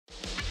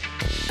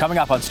Coming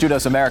up on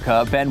Studios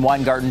America, Ben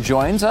Weingarten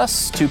joins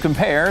us to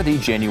compare the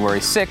January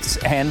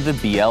 6th and the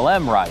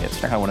BLM riots.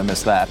 You're not going to want to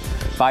miss that.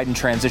 Biden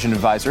transition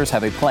advisors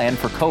have a plan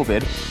for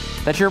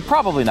COVID that you're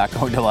probably not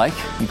going to like.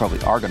 You probably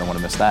are going to want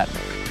to miss that.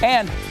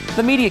 And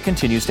the media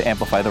continues to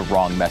amplify the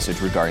wrong message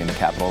regarding the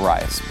Capitol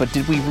riots. But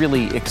did we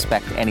really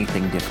expect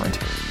anything different?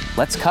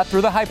 Let's cut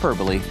through the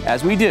hyperbole,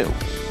 as we do,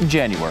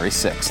 January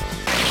 6th.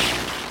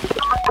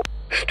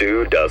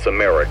 Stu Does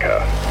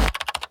America.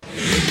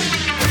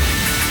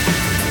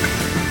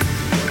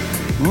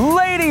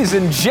 Ladies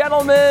and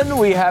gentlemen,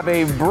 we have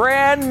a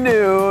brand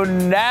new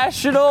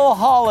national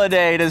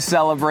holiday to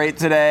celebrate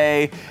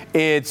today.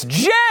 It's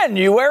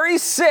January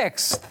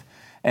 6th,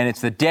 and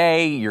it's the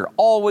day you're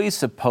always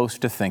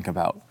supposed to think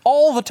about,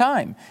 all the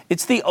time.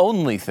 It's the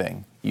only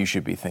thing you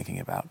should be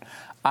thinking about.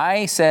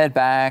 I said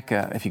back,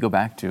 if you go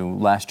back to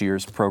last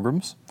year's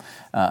programs,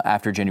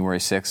 after January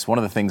 6th, one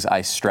of the things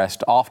I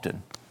stressed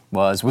often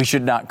was we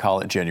should not call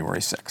it January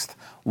 6th.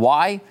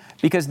 Why?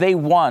 Because the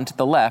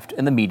left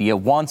and the media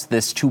wants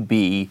this to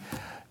be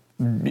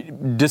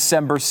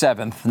December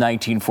 7th,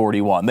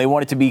 1941. They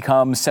want it to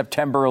become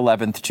September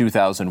 11th,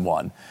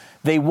 2001.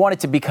 They want it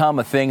to become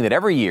a thing that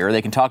every year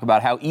they can talk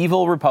about how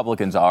evil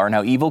Republicans are and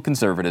how evil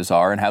conservatives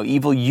are and how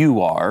evil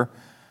you are.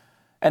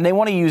 And they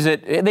want to use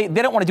it. They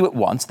don't want to do it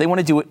once. They want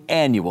to do it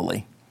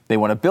annually. They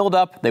want to build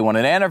up. They want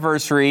an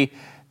anniversary.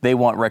 They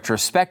want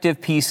retrospective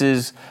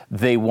pieces.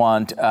 They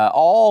want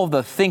all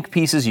the think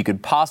pieces you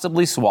could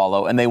possibly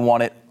swallow. And they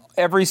want it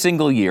every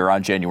single year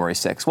on January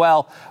 6th.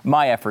 Well,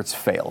 my efforts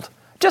failed,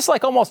 just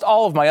like almost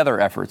all of my other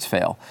efforts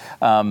fail.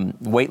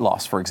 Weight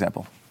loss, for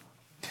example.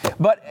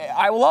 But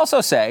I will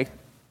also say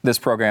this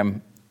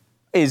program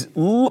is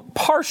a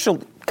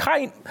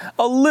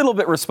little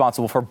bit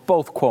responsible for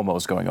both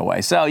Cuomos going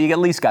away. So you at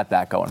least got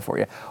that going for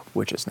you,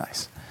 which is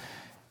nice.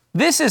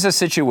 This is a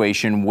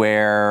situation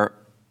where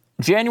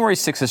January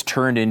 6th has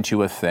turned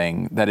into a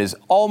thing that is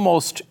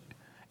almost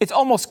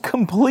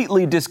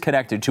completely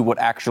disconnected to what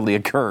actually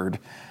occurred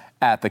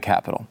at the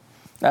Capitol.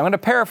 Now, I'm going to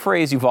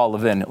paraphrase Yuval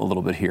Levin a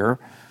little bit here.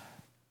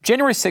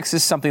 January 6th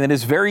is something that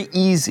is very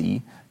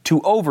easy to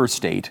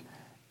overstate,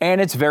 and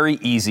it's very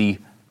easy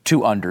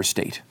to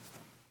understate.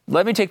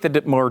 Let me take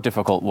the more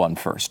difficult one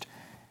first.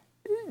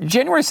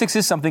 January 6th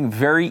is something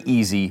very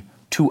easy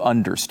to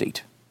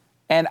understate.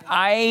 And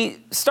I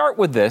start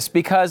with this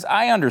because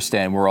I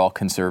understand we're all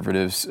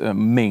conservatives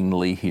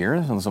mainly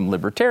here. Some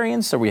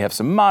libertarians, so we have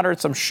some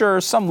moderates, I'm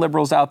sure, some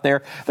liberals out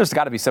there. There's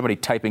got to be somebody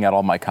typing out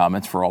all my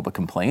comments for all the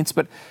complaints.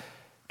 But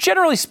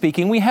generally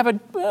speaking, we have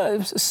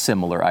a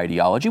similar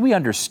ideology. We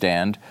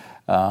understand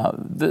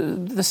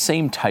the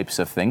same types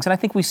of things, and I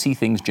think we see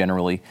things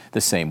generally the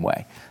same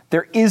way.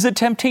 There is a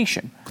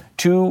temptation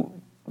to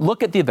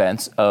look at the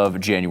events of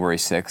January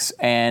 6th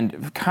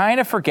and kind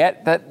of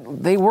forget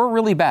that they were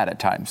really bad at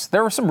times.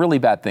 There were some really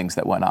bad things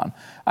that went on.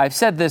 I've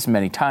said this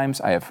many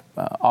times. I have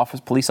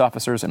police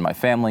officers in my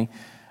family.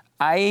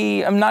 I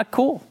am not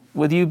cool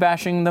with you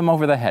bashing them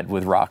over the head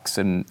with rocks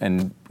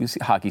and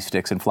hockey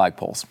sticks and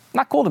flagpoles.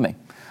 Not cool to me.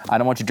 I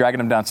don't want you dragging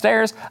them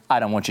downstairs. I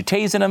don't want you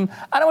tasing them.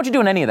 I don't want you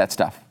doing any of that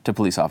stuff to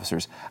police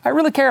officers. I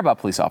really care about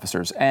police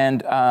officers,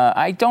 and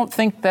I don't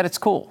think that it's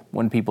cool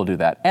when people do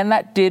that. And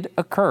that did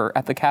occur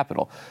at the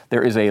Capitol.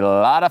 There is a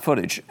lot of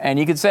footage, and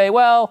you could say,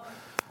 well,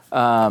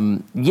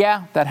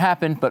 yeah, that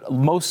happened, but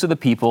most of the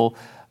people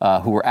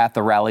who were at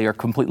the rally are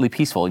completely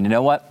peaceful. And you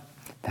know what?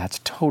 That's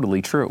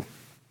totally true.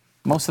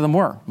 Most of them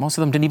were. Most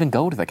of them didn't even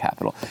go to the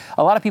Capitol.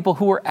 A lot of people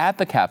who were at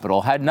the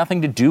Capitol had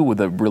nothing to do with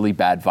the really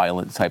bad,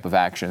 violent type of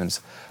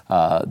actions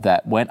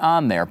that went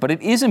on there. But it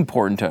is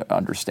important to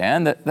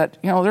understand that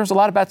there's a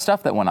lot of bad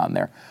stuff that went on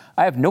there.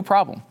 I have no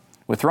problem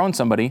with throwing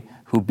somebody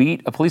who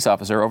beat a police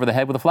officer over the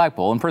head with a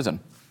flagpole in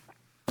prison.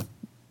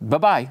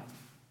 Bye-bye.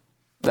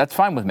 That's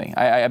fine with me.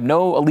 I have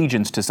no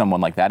allegiance to someone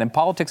like that, and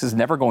politics is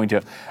never going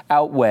to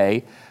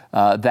outweigh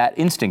that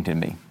instinct in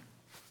me.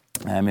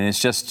 I mean,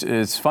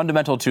 it's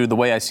fundamental to the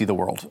way I see the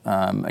world.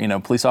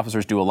 Police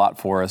officers do a lot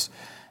for us,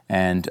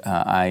 and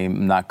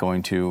I'm not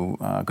going to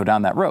go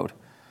down that road.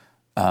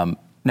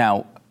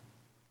 Now,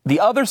 the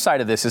other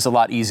side of this is a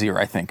lot easier,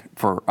 I think,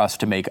 for us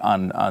to make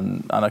on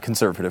a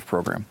conservative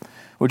program,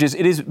 which is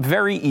it is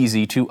very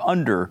easy to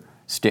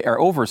understate or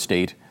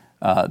overstate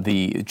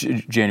the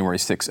January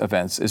 6th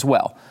events as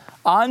well.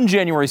 On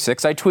January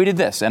 6th, I tweeted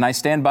this, and I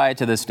stand by it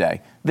to this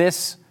day.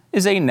 This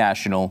is a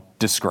national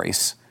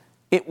disgrace.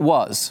 It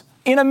was,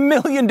 in a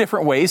million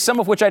different ways, some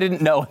of which I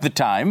didn't know at the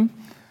time,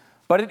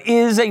 but it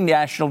is a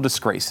national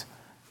disgrace.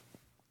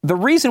 The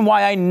reason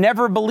why I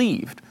never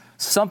believed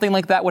something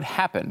like that would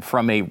happen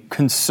from a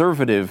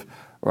conservative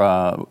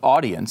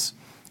audience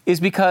is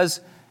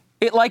because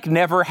it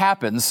never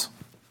happens.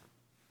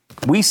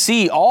 We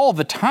see all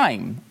the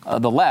time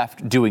the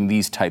left doing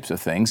these types of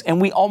things, and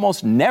we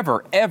almost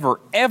never, ever,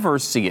 ever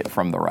see it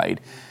from the right.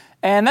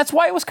 And that's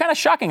why it was kind of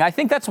shocking. I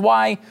think that's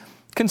why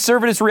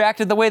conservatives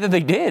reacted the way that they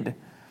did.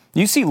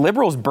 You see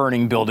liberals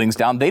burning buildings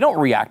down. They don't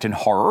react in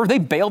horror. They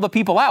bail the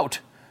people out.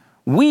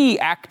 We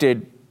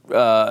acted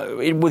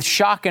with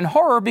shock and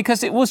horror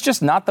because it was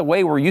just not the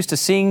way we're used to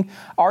seeing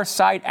our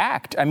side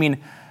act. I mean,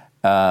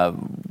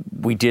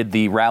 we did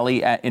the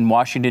rally in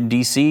Washington,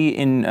 D.C.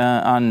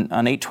 on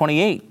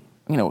 8/28.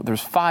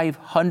 There's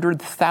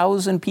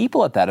 500,000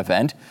 people at that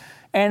event,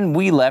 and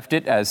we left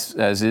it, as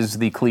is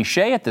the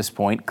cliche at this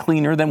point,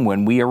 cleaner than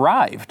when we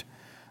arrived.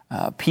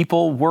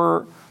 People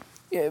were...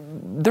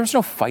 There was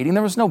no fighting.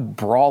 There was no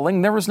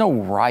brawling. There was no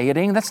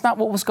rioting. That's not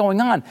what was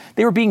going on.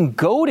 They were being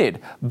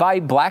goaded by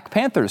Black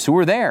Panthers who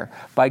were there,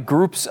 by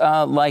groups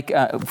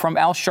from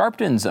Al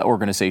Sharpton's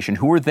organization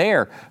who were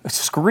there,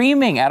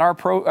 screaming at our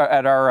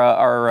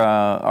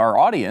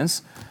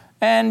audience.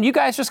 And you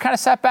guys just kind of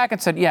sat back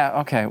and said, "Yeah,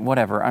 okay,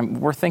 whatever.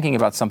 We're thinking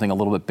about something a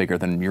little bit bigger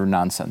than your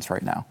nonsense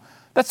right now."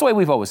 That's the way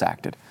we've always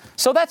acted.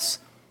 So it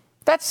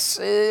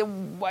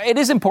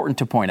is important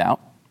to point out,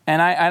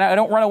 and I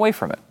don't run away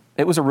from it.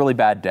 It was a really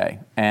bad day,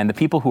 and the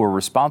people who are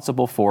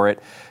responsible for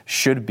it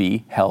should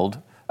be held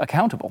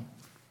accountable.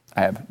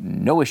 I have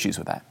no issues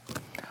with that.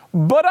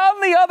 But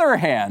on the other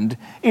hand,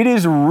 it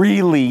is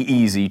really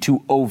easy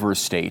to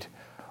overstate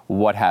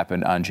what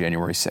happened on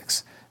January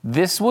 6th.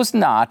 This was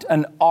not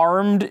an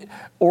armed,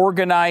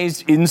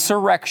 organized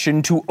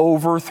insurrection to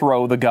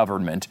overthrow the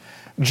government.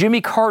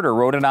 Jimmy Carter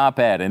wrote an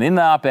op-ed, and in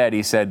the op-ed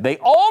he said, they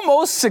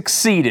almost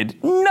succeeded.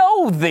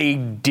 No, they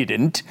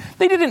didn't.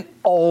 They didn't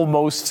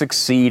almost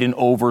succeed in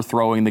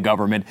overthrowing the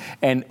government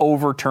and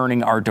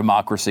overturning our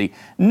democracy.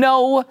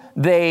 No,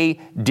 they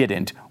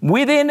didn't.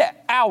 Within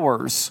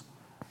hours,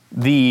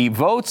 the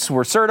votes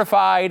were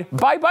certified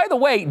by the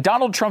way,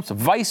 Donald Trump's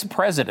vice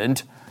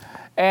president,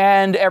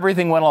 and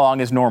everything went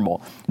along as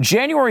normal.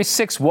 January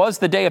 6th was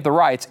the day of the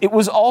riots. It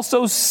was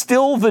also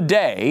still the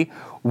day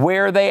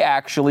where they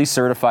actually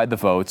certified the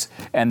votes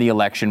and the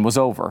election was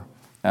over,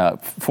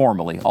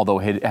 formally, although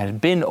it had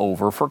been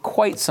over for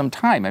quite some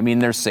time. I mean,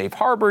 there's Safe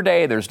Harbor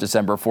Day, there's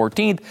December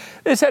 14th.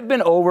 This had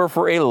been over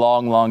for a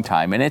long, long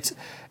time. And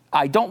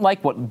I don't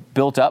like what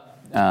built up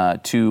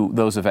to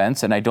those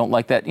events, and I don't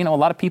like that, a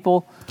lot of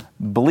people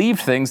believed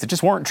things that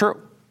just weren't true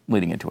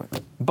leading into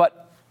it.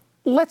 But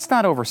let's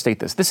not overstate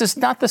this. This is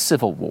not the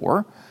Civil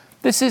War.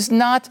 This is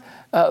not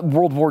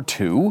World War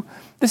II.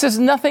 This is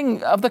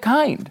nothing of the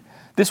kind.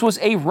 This was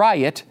a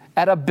riot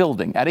at a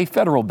building, at a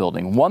federal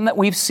building, one that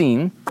we've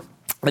seen,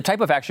 the type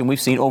of action we've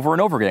seen over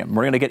and over again.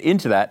 We're going to get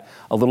into that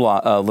a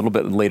little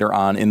bit later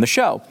on in the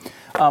show.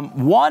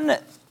 One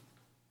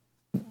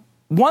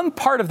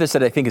part of this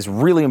that I think is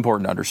really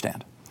important to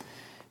understand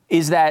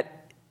is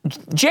that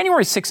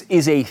January 6th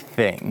is a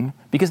thing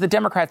because the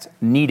Democrats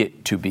need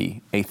it to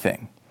be a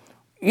thing.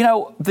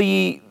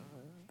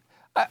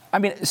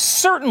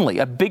 Certainly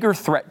a bigger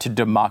threat to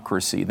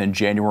democracy than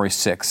January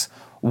 6th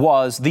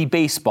was the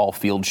baseball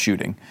field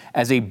shooting,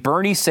 as a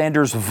Bernie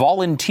Sanders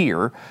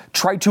volunteer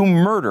tried to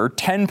murder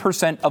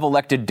 10% of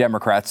elected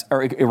Democrats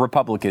or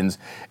Republicans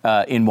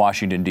in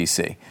Washington,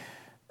 D.C.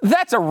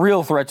 That's a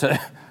real threat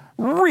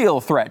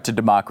to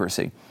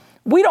democracy.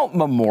 We don't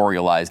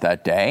memorialize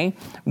that day.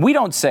 We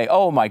don't say,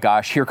 oh my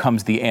gosh, here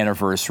comes the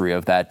anniversary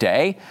of that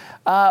day.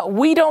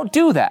 We don't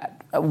do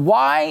that.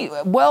 Why?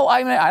 Well,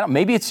 I don't.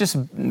 Maybe it's just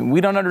we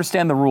don't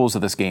understand the rules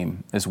of this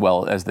game as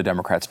well as the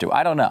Democrats do.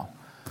 I don't know.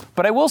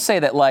 But I will say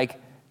that,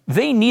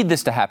 they need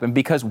this to happen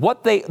because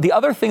the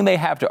other thing they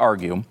have to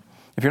argue,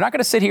 if you're not going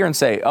to sit here and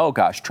say, oh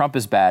gosh, Trump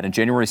is bad and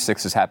January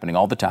 6th is happening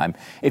all the time,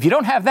 if you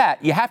don't have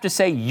that, you have to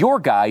say your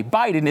guy,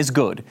 Biden, is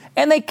good.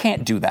 And they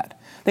can't do that.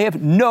 They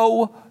have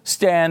no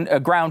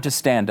ground to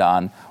stand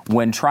on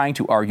when trying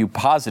to argue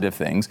positive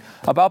things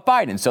about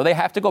Biden. So they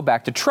have to go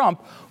back to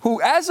Trump,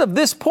 who, as of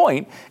this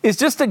point, is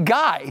just a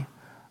guy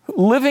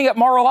living at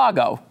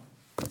Mar-a-Lago.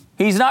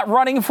 He's not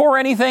running for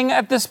anything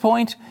at this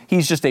point.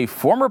 He's just a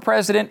former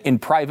president in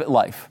private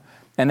life.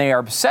 And they are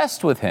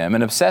obsessed with him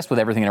and obsessed with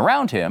everything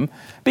around him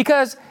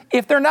because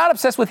if they're not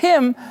obsessed with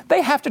him,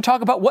 they have to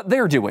talk about what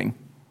they're doing.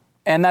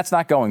 And that's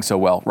not going so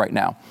well right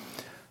now.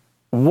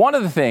 One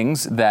of the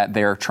things that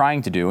they're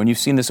trying to do, and you've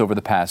seen this over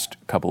the past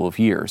couple of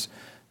years,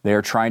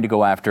 they're trying to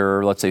go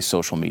after, let's say,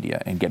 social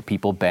media and get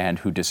people banned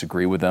who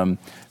disagree with them,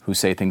 who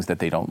say things that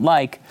they don't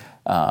like,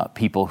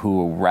 people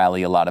who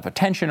rally a lot of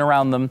attention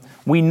around them.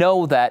 We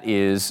know that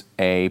is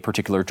a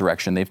particular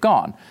direction they've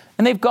gone.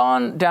 And they've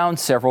gone down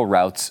several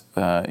routes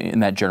in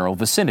that general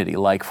vicinity,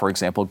 like, for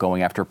example,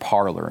 going after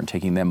Parler and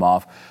taking them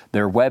off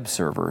their web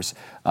servers.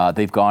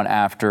 They've gone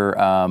after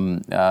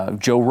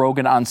Joe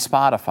Rogan on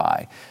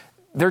Spotify.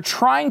 They're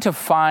trying to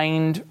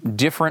find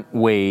different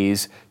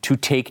ways to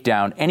take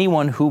down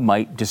anyone who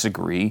might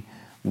disagree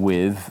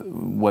with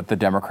what the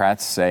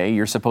Democrats say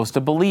you're supposed to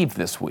believe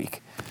this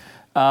week.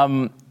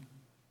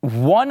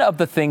 One of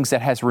the things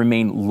that has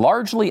remained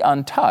largely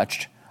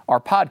untouched are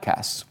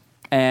podcasts.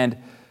 And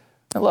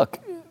look,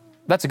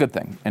 that's a good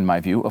thing, in my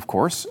view, of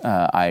course.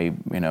 I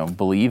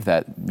believe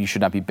that you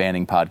should not be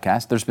banning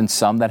podcasts. There's been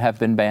some that have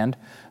been banned,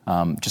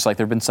 just like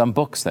there have been some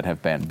books that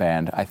have been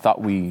banned. I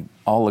thought we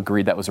all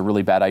agreed that was a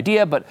really bad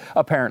idea, but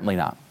apparently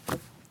not.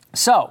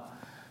 So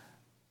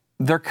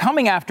they're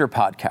coming after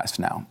podcasts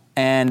now.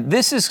 And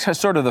this is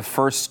sort of the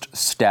first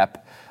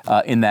step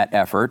in that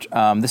effort.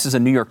 This is a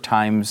New York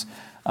Times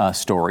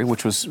story,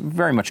 which was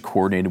very much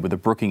coordinated with the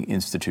Brookings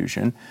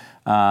Institution,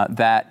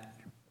 that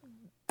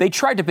they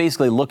tried to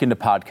basically look into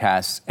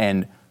podcasts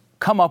and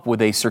come up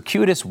with a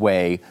circuitous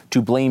way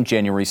to blame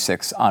January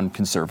 6th on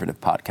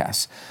conservative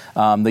podcasts.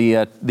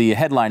 The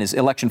headline is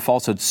 "Election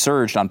Falsehood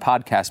Surged on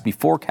Podcasts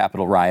Before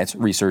Capitol Riots,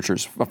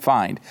 Researchers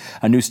Find."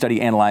 A new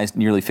study analyzed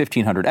nearly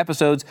 1,500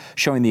 episodes,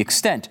 showing the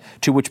extent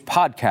to which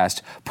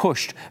podcasts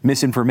pushed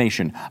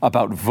misinformation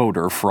about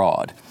voter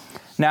fraud.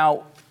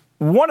 Now,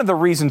 one of the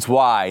reasons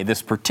why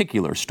this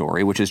particular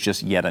story, which is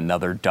just yet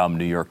another dumb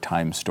New York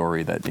Times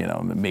story that,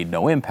 made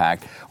no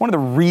impact, one of the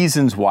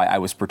reasons why I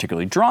was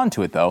particularly drawn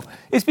to it, though,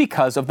 is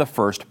because of the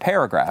first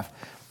paragraph.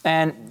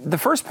 And the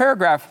first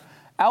paragraph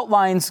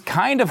outlines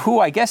kind of who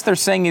I guess they're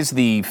saying is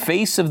the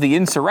face of the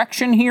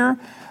insurrection here,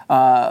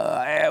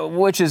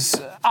 which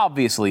is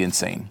obviously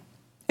insane.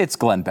 It's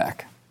Glenn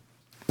Beck.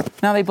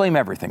 Now, they blame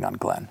everything on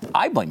Glenn.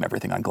 I blame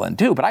everything on Glenn,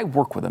 too, but I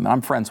work with him and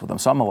I'm friends with him,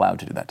 so I'm allowed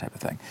to do that type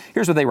of thing.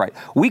 Here's what they write.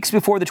 Weeks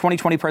before the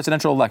 2020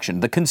 presidential election,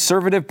 the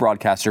conservative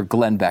broadcaster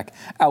Glenn Beck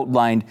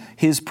outlined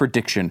his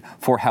prediction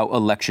for how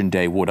Election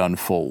Day would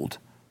unfold.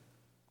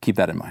 Keep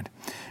that in mind.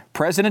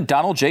 President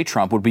Donald J.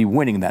 Trump would be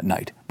winning that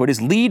night, but his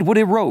lead would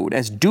erode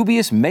as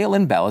dubious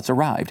mail-in ballots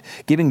arrived,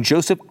 giving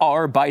Joseph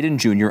R. Biden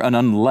Jr. an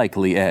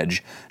unlikely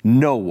edge.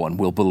 No one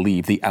will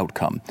believe the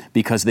outcome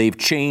because they've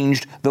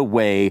changed the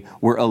way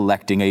we're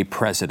electing a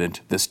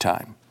president this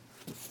time.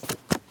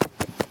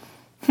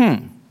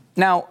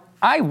 Now,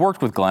 I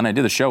worked with Glenn. I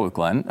did a show with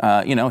Glenn.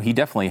 He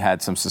definitely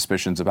had some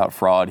suspicions about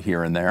fraud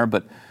here and there,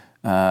 but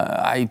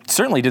I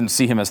certainly didn't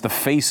see him as the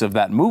face of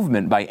that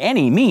movement by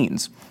any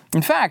means.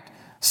 In fact,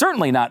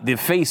 certainly not the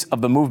face of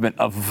the movement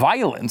of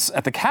violence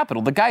at the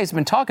Capitol. The guy has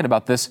been talking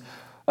about this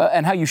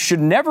and how you should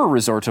never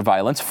resort to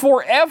violence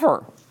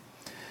forever.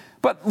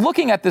 But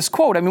looking at this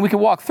quote, we can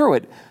walk through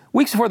it.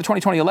 Weeks before the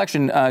 2020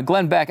 election,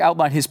 Glenn Beck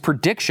outlined his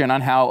prediction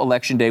on how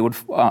Election Day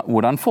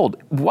would unfold.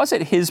 Was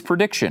it his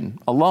prediction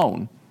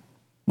alone?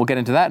 We'll get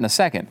into that in a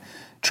second.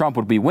 Trump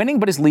would be winning,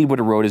 but his lead would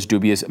erode as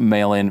dubious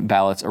mail-in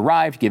ballots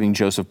arrived, giving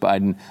Joseph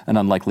Biden an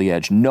unlikely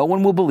edge. No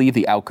one will believe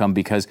the outcome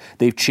because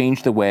they've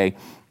changed the way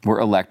we're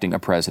electing a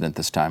president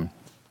this time.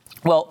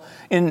 Well,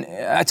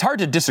 it's hard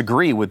to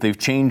disagree with they've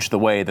changed the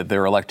way that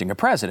they're electing a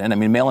president.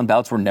 Mail-in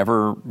ballots were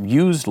never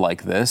used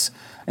like this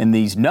in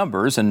these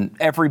numbers, and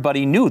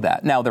everybody knew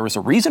that. Now, there was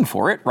a reason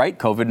for it, right?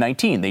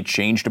 COVID-19. They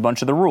changed a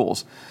bunch of the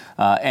rules,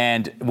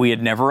 and we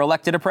had never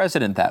elected a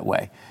president that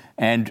way.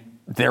 And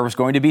there was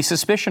going to be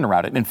suspicion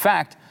around it. In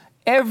fact,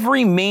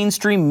 every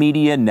mainstream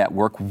media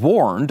network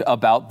warned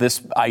about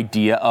this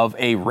idea of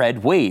a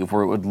red wave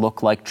where it would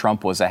look like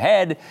Trump was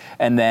ahead,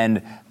 and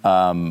then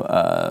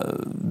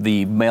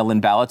the mail-in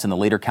ballots and the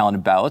later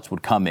counted ballots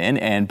would come in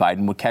and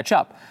Biden would catch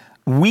up.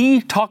 We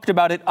talked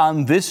about it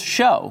on this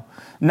show,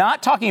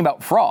 not talking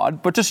about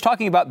fraud, but just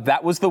talking about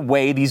that was the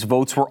way these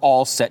votes were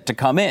all set to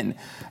come in.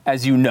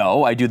 As you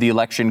know, I do the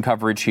election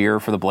coverage here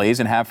for The Blaze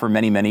and have for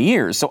many, many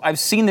years. So I've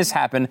seen this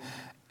happen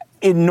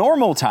in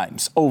normal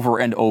times over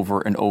and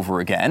over and over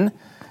again.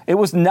 It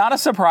was not a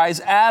surprise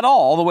at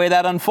all the way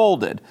that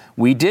unfolded.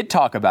 We did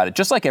talk about it,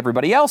 just like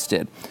everybody else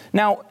did.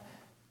 Now,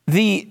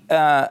 the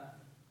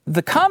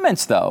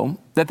comments, though,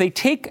 that they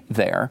take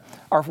there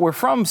were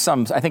from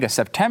a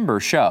September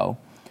show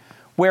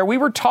where we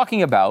were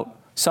talking about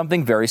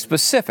something very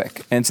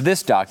specific. And it's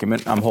this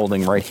document I'm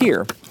holding right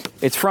here.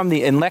 It's from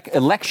the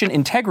Election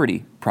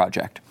Integrity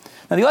Project.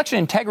 Now, the Election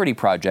Integrity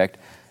Project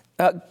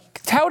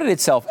touted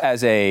itself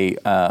as a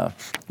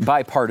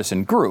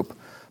bipartisan group,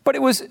 but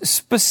it was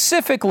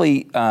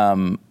specifically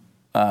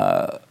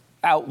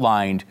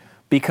outlined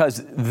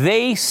because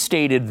they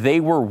stated they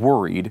were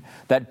worried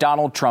that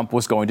Donald Trump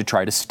was going to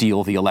try to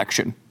steal the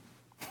election.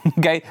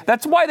 Okay,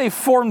 that's why they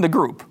formed the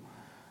group.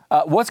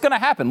 What's going to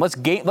happen?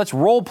 Let's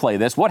role play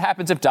this. What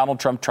happens if Donald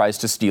Trump tries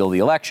to steal the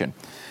election?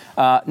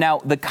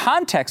 Now, the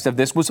context of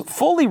this was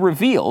fully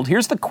revealed.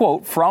 Here's the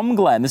quote from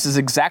Glenn. This is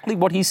exactly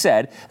what he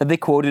said that they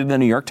quoted in the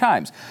New York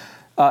Times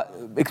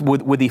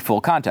with the full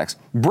context.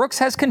 Brooks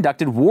has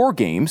conducted war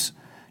games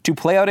to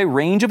play out a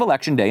range of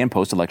Election Day and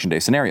post-Election Day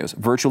scenarios.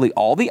 Virtually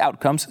all the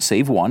outcomes,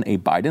 save one, a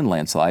Biden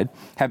landslide,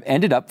 have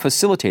ended up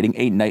facilitating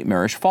a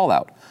nightmarish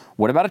fallout.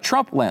 What about a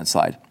Trump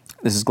landslide?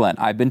 This is Glenn.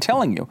 I've been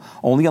telling you,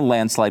 only a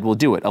landslide will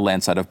do it. A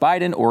landslide of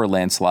Biden or a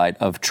landslide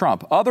of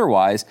Trump.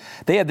 Otherwise,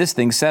 they have this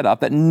thing set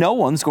up that no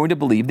one's going to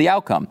believe the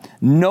outcome.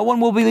 No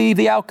one will believe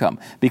the outcome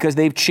because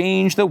they've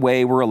changed the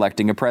way we're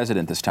electing a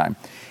president this time.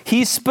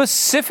 He's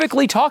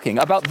specifically talking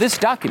about this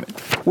document,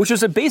 which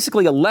is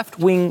basically a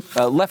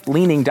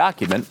left-leaning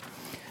document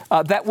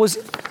that was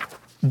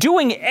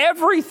doing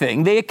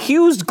everything they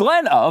accused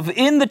Glenn of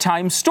in the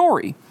Times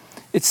story.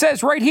 It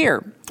says right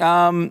here,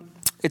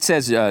 It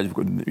says,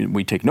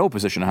 we take no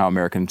position on how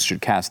Americans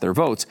should cast their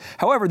votes.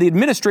 However, the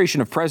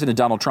administration of President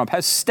Donald Trump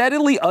has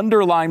steadily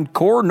underlined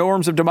core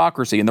norms of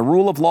democracy and the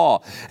rule of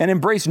law and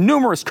embraced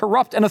numerous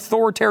corrupt and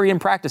authoritarian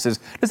practices.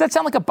 Does that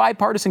sound like a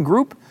bipartisan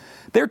group?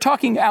 They're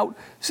talking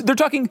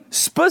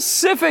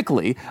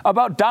specifically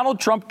about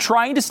Donald Trump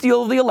trying to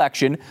steal the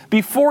election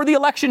before the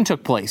election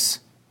took place.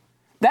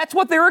 That's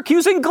what they're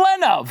accusing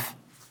Glenn of.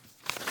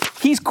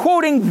 He's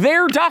quoting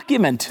their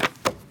document.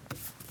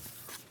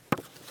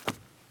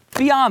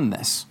 Beyond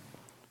this,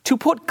 to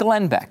put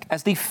Glenn Beck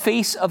as the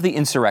face of the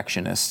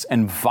insurrectionists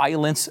and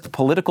violence,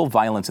 political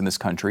violence in this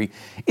country,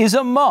 is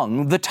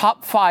among the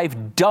top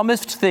 5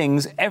 dumbest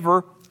things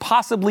ever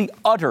possibly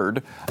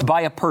uttered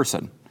by a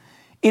person.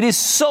 It is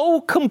so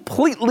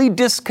completely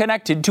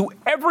disconnected to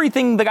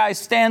everything the guy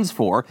stands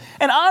for,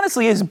 and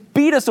honestly has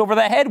beat us over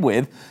the head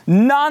with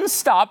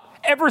nonstop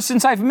ever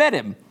since I've met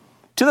him.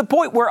 To the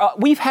point where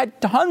we've had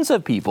tons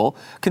of people,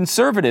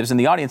 conservatives in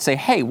the audience, say,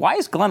 hey, why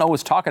is Glenn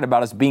always talking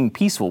about us being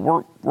peaceful?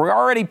 We're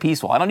already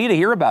peaceful. I don't need to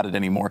hear about it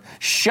anymore.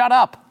 Shut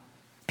up.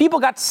 People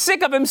got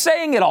sick of him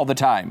saying it all the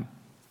time.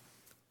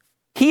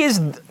 He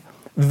is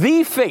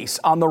the face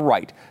on the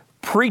right,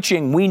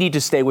 preaching we need to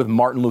stay with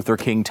Martin Luther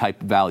King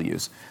type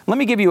values. Let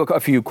me give you a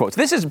few quotes.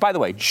 This is, by the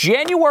way,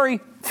 January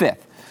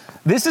 5th.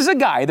 This is a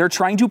guy they're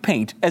trying to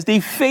paint as the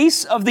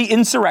face of the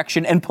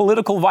insurrection and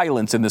political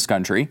violence in this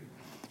country.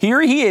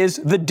 Here he is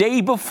the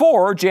day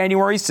before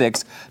January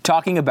 6th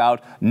talking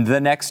about the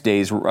next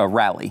day's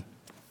rally.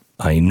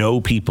 I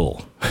know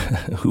people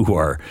who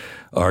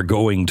are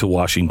going to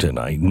Washington.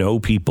 I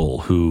know people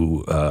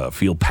who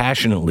feel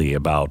passionately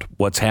about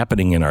what's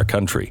happening in our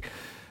country.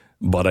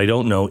 But I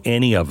don't know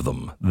any of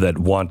them that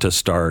want to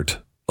start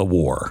a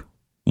war,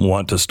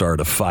 want to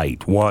start a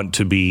fight, want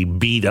to be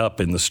beat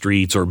up in the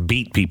streets or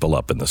beat people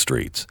up in the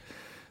streets.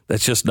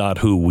 That's just not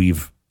who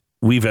we've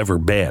ever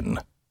been.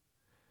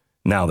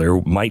 Now, there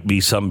might be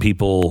some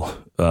people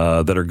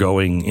that are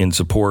going in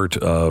support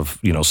of,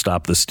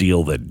 Stop the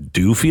Steal that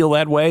do feel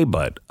that way,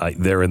 but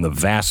they're in the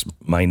vast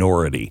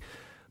minority.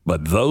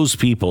 But those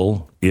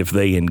people, if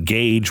they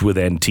engage with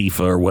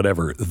Antifa or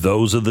whatever,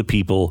 those are the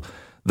people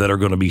that are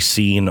going to be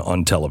seen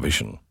on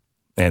television.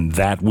 And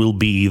that will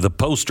be the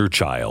poster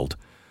child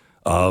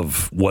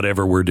of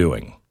whatever we're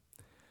doing.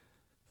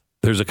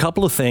 There's a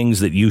couple of things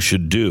that you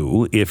should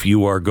do if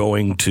you are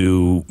going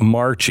to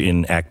march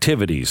in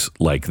activities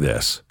like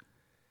this.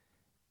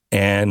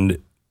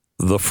 And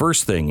the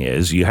first thing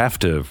is you have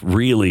to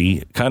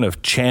really kind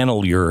of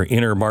channel your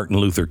inner Martin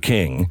Luther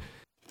King.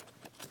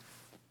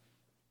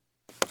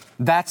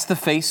 That's the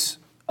face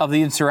of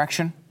the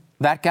insurrection?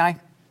 That guy?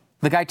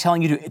 The guy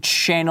telling you to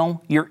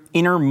channel your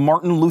inner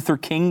Martin Luther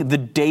King the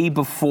day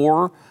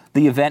before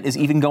the event is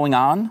even going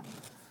on?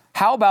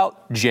 How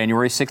about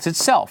January 6th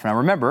itself? Now,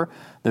 remember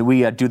that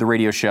we do the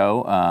radio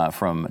show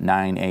from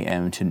 9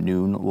 a.m. to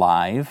noon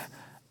live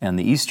in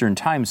the Eastern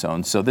time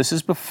zone. So this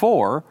is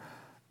before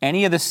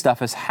any of this stuff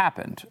has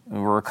happened.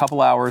 We're a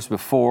couple hours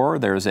before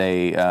there's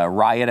a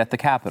riot at the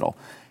Capitol.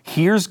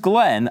 Here's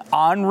Glenn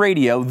on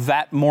radio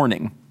that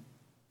morning.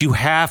 You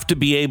have to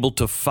be able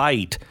to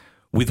fight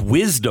with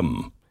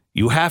wisdom.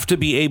 You have to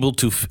be able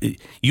to,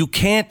 you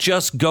can't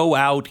just go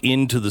out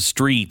into the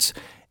streets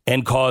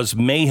and cause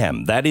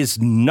mayhem. That is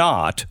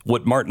not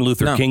what Martin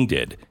Luther King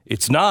did.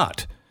 It's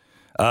not.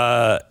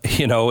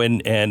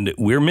 And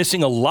we're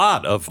missing a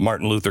lot of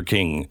Martin Luther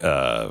King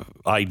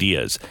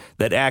ideas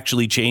that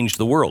actually changed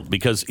the world,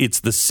 because it's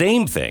the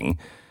same thing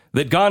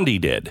that Gandhi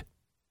did.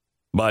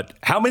 But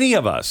how many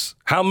of us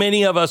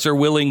are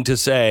willing to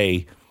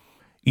say,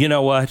 you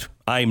know what,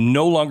 I'm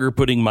no longer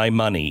putting my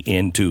money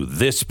into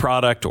this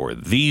product or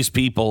these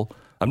people.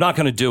 I'm not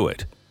going to do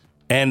it.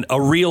 And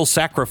a real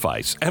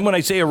sacrifice. And when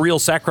I say a real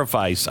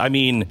sacrifice, I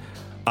mean,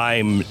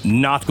 I'm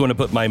not going to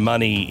put my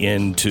money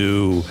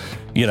into,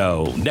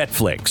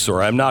 Netflix,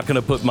 or I'm not going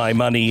to put my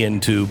money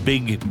into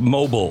big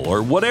mobile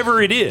or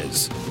whatever it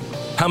is.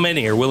 How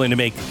many are willing to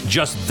make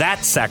just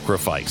that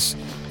sacrifice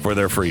for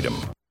their freedom?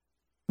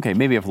 Okay,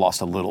 maybe I've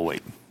lost a little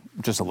weight.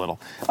 Just a little.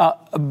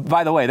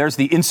 By the way, there's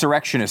the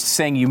insurrectionist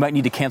saying you might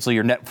need to cancel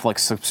your Netflix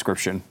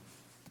subscription.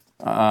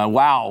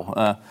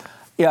 Wow.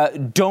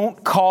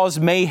 Don't cause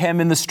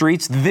mayhem in the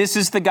streets. This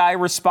is the guy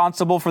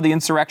responsible for the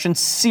insurrection.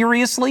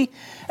 Seriously?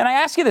 And I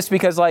ask you this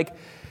because,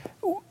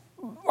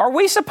 are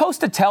we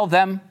supposed to tell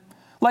them?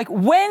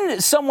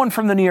 When someone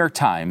from the New York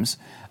Times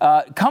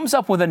comes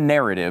up with a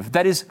narrative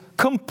that is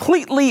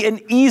completely and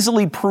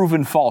easily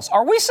proven false,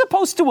 are we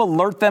supposed to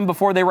alert them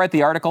before they write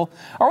the article?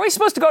 Are we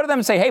supposed to go to them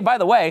and say, hey, by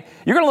the way,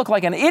 you're going to look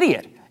like an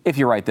idiot if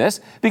you write this?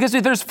 Because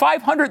there's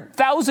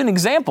 500,000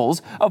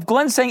 examples of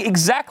Glenn saying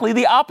exactly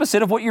the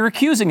opposite of what you're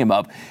accusing him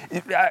of.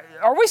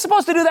 Are we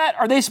supposed to do that?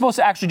 Are they supposed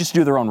to actually just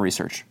do their own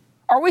research?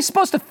 Are we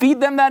supposed to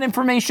feed them that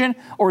information,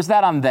 or is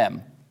that on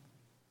them?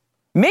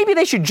 Maybe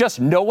they should just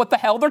know what the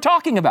hell they're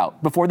talking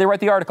about before they write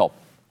the article.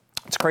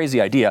 It's a crazy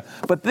idea,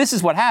 but this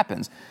is what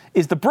happens,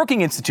 is the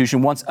Brookings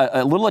Institution wants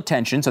a little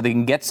attention so they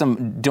can get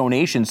some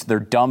donations to their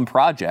dumb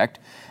project.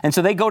 And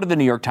so they go to the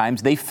New York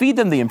Times, they feed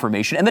them the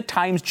information, and the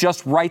Times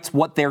just writes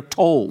what they're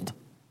told.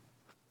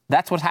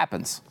 That's what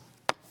happens.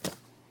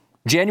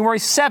 January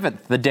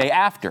 7th, the day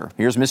after,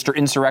 here's Mr.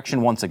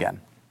 Insurrection once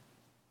again.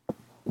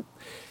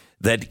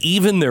 That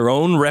even their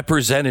own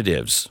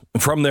representatives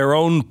from their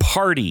own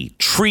party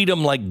treat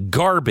them like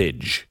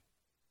garbage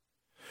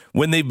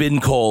when they've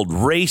been called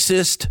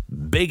racist,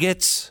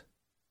 bigots,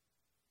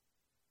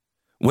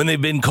 when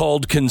they've been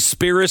called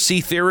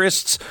conspiracy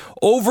theorists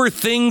over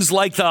things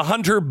like the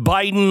Hunter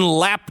Biden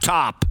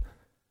laptop.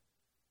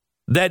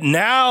 That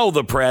now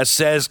the press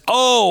says,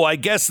 oh, I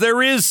guess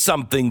there is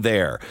something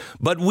there.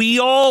 But we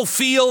all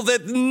feel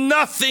that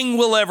nothing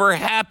will ever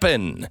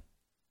happen.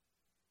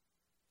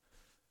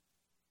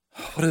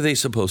 What are they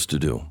supposed to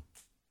do?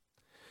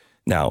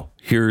 Now,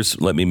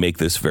 let me make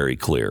this very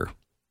clear.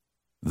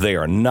 They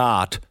are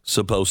not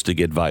supposed to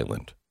get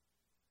violent.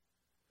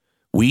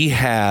 We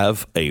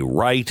have a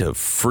right of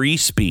free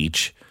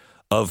speech,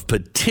 of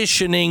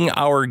petitioning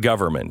our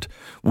government.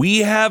 We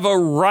have a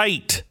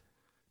right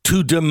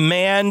to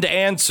demand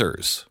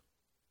answers.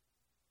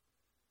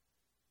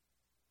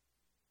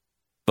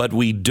 But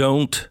we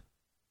don't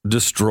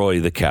destroy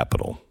the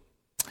Capitol.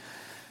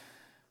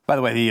 By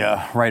the way,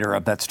 the writer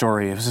of that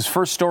story, it was his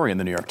first story in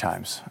the New York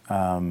Times.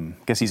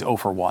 Guess he's 0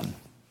 for 1.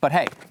 But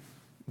hey,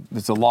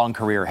 it's a long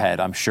career ahead,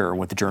 I'm sure,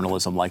 with the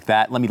journalism like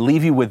that. Let me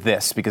leave you with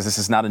this, because this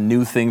is not a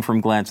new thing from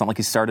Glenn. It's not like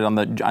he started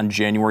on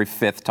January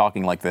 5th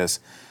talking like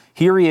this.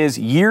 Here he is,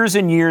 years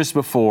and years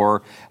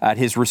before, at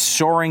his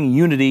Restoring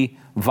Unity,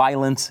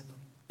 Violence,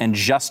 and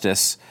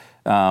Justice.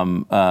 He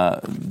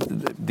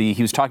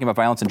was talking about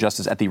violence and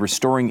justice at the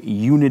Restoring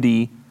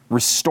Unity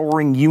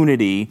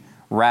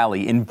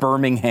rally in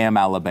Birmingham,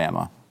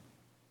 Alabama.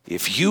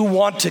 If you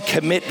want to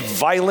commit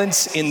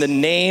violence in the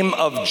name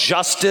of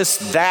justice,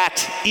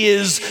 that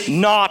is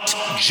not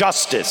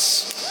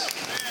justice.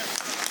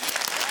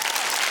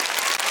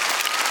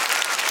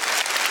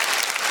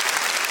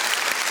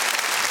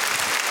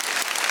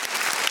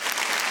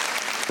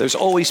 There's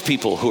always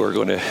people who are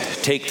going to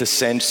take the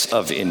sense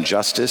of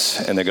injustice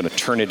and they're going to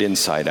turn it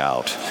inside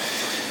out.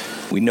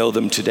 We know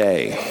them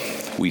today.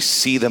 We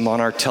see them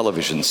on our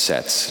television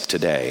sets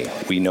today.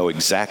 We know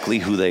exactly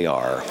who they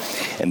are.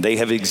 And they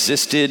have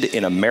existed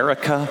in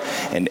America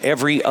and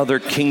every other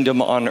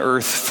kingdom on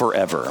earth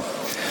forever.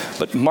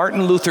 But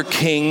Martin Luther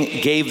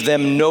King gave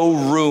them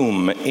no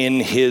room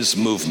in his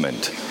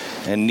movement,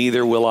 and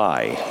neither will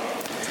I.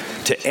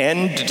 To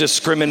end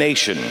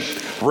discrimination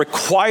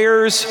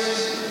requires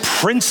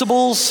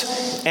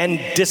principles and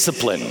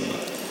discipline.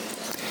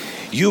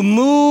 You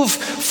move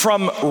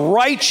from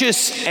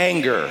righteous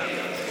anger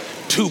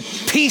to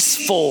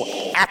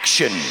peaceful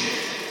action.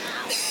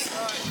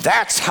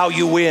 That's how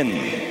you win.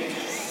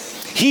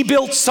 He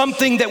built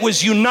something that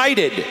was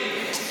united,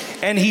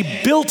 and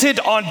he built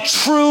it on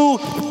true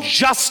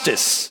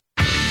justice.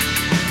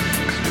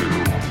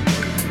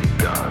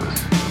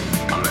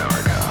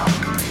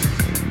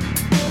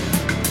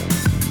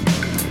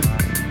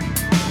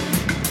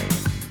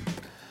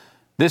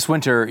 This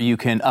winter, you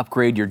can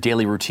upgrade your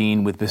daily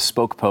routine with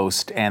Bespoke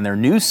Post and their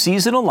new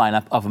seasonal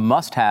lineup of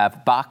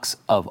must-have Box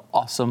of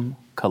Awesome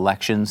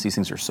collections. These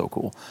things are so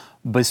cool.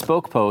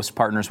 Bespoke Post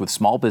partners with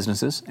small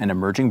businesses and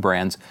emerging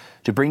brands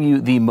to bring you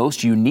the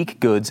most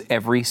unique goods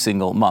every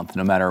single month.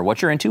 No matter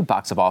what you're into,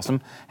 Box of Awesome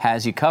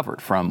has you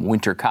covered, from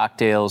winter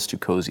cocktails to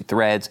cozy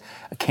threads,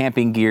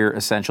 camping gear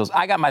essentials.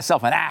 I got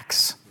myself an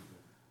axe.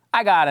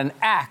 I got an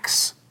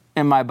axe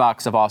in my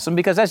Box of Awesome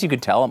because, as you can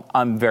tell,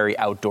 I'm very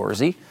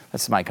outdoorsy.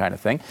 That's my kind of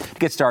thing. To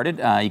get started,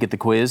 you get the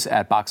quiz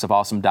at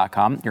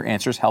boxofawesome.com. Your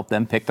answers help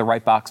them pick the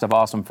right Box of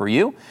Awesome for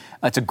you.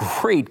 It's a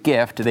great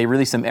gift. They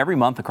release them every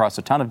month across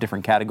a ton of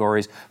different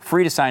categories.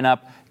 Free to sign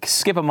up.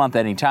 Skip a month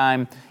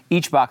anytime.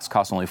 Each box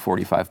costs only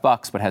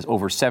 $45, but has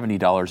over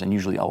 $70 and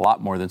usually a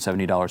lot more than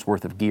 $70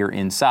 worth of gear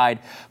inside.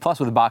 Plus,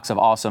 with a Box of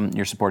Awesome,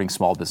 you're supporting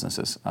small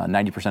businesses.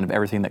 90% of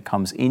everything that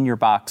comes in your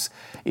box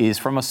is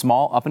from a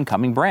small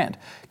up-and-coming brand.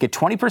 Get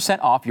 20%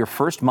 off your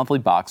first monthly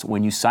box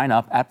when you sign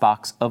up at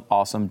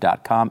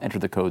boxofawesome.com. Enter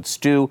the code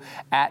STU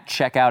at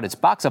checkout. It's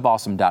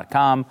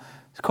boxofawesome.com.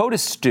 The code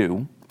is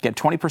STU. Get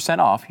 20%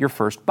 off your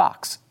first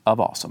Box of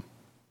Awesome.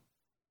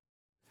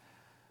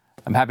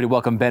 I'm happy to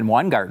welcome Ben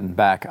Weingarten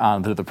back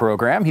onto the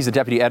program. He's the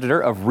deputy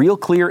editor of Real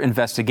Clear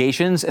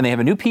Investigations, and they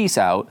have a new piece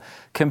out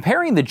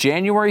comparing the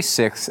January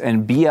 6th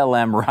and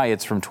BLM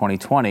riots from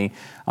 2020.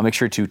 I'll make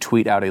sure to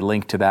tweet out a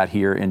link to that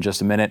here in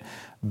just a minute.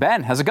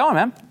 Ben, how's it going,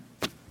 man?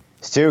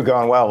 Stu,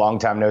 going well. Long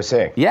time no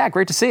see. Yeah,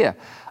 great to see you.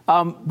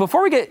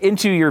 Before we get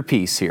into your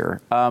piece here,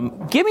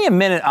 give me a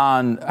minute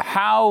on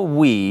how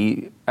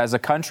we, as a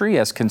country,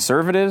 as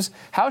conservatives,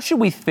 how should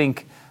we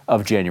think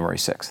of January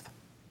 6th?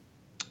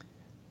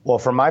 Well,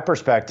 from my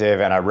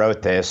perspective, and I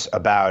wrote this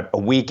about a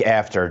week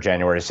after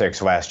January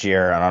 6th last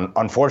year, and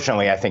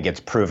unfortunately, I think it's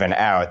proven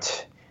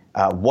out,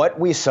 what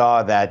we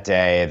saw that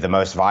day, the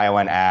most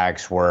violent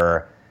acts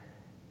were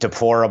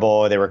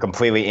deplorable. They were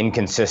completely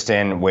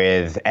inconsistent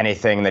with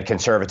anything that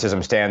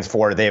conservatism stands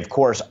for. They, of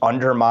course,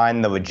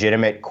 undermine the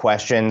legitimate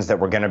questions that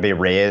were going to be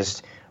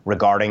raised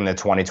regarding the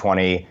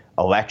 2020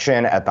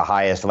 election at the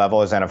highest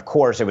levels. And of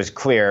course, it was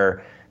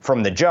clear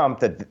from the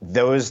jump that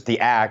the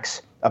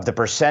acts of the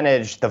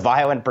percentage, the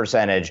violent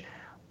percentage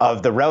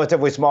of the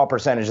relatively small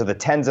percentage of the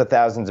tens of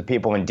thousands of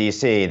people in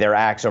D.C., their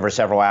acts over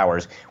several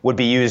hours would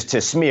be used to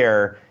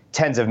smear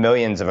tens of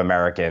millions of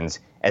Americans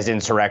as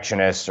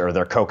insurrectionists or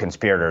their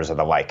co-conspirators or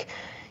the like.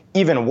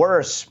 Even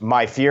worse,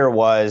 my fear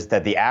was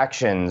that the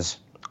actions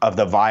of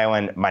the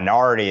violent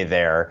minority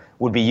there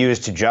would be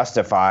used to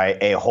justify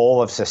a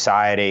whole of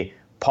society,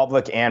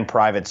 public and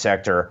private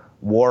sector,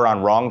 war on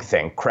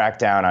wrongthink,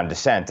 crackdown on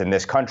dissent in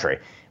this country.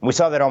 And we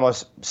saw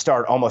that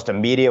start almost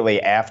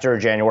immediately after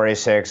January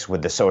 6th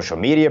with the social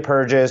media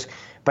purges,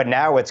 but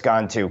now it's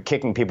gone to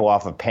kicking people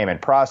off of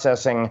payment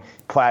processing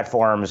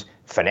platforms,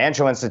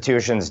 financial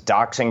institutions,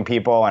 doxing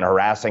people and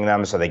harassing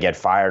them so they get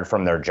fired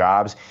from their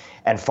jobs,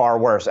 and far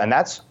worse. And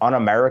that's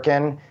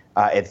un-American.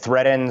 It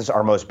threatens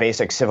our most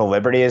basic civil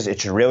liberties. It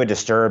should really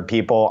disturb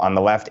people on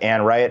the left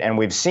and right. And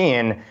we've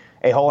seen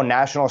a whole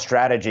national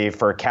strategy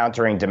for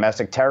countering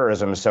domestic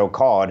terrorism,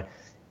 so-called,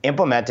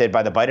 implemented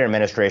by the Biden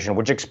administration,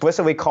 which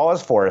explicitly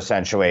calls for,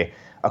 essentially,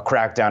 a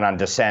crackdown on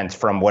dissent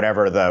from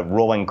whatever the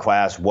ruling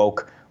class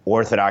woke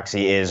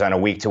orthodoxy is on a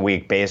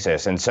week-to-week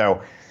basis. And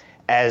so,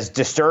 as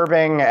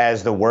disturbing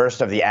as the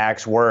worst of the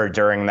acts were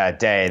during that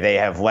day, they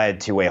have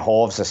led to a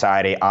whole of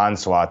society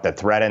onslaught that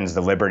threatens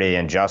the liberty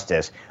and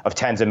justice of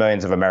tens of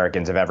millions of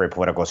Americans of every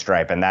political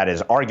stripe. And that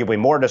is arguably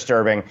more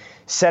disturbing,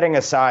 setting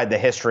aside the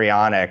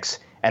histrionics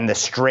and the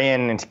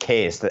strained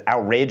case, the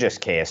outrageous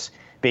case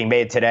being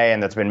made today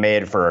and that's been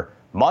made for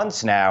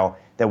months now,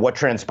 that what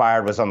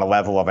transpired was on the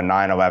level of a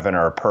 9/11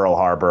 or a Pearl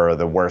Harbor or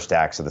the worst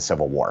acts of the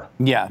Civil War.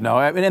 Yeah, no,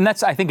 I mean, and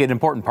that's, I think, an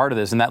important part of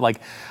this, and that, like,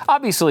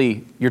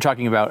 obviously, you're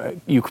talking about,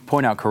 you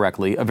point out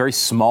correctly, a very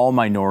small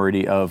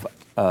minority of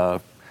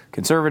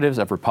conservatives,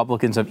 of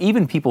Republicans, of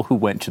even people who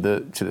went to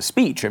the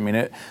speech. I mean,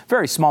 a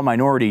very small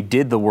minority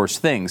did the worst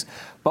things.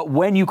 But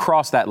when you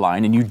cross that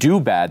line and you do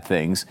bad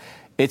things,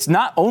 it's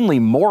not only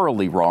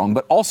morally wrong,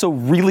 but also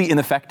really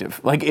ineffective.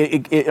 Like,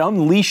 it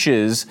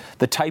unleashes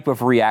the type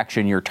of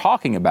reaction you're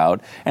talking about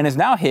and has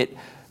now hit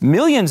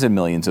millions and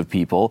millions of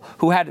people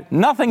who had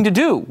nothing to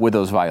do with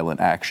those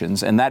violent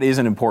actions. And that is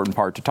an important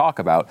part to talk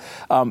about.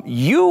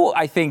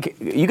 I think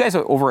you guys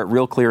over at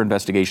Real Clear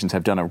Investigations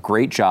have done a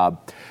great job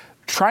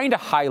trying to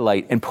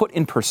highlight and put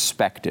in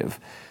perspective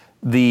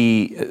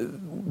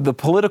the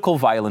political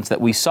violence that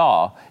we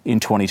saw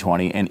in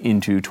 2020 and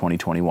into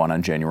 2021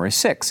 on January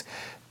 6th.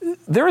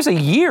 There is a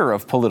year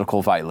of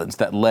political violence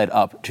that led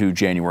up to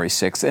January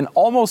 6th, and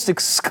almost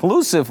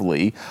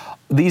exclusively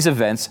these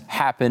events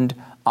happened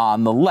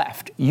on the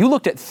left. You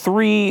looked at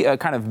three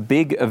kind of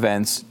big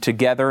events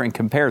together and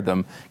compared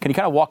them. Can you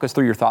kind of walk us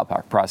through your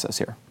thought process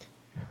here?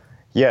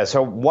 Yeah,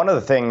 so one of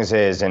the things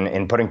is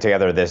in putting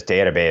together this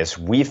database,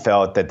 we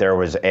felt that there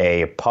was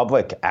a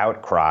public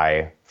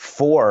outcry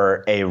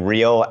for a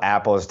real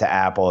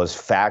apples-to-apples,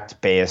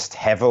 fact-based,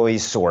 heavily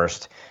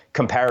sourced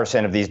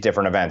comparison of these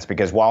different events.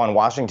 Because while in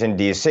Washington,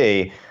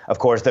 D.C., of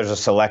course, there's a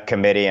select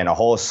committee and a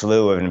whole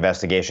slew of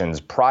investigations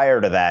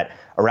prior to that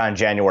around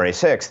January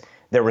 6th,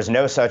 there was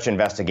no such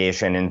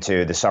investigation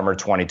into the summer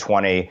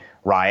 2020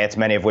 riots,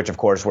 many of which, of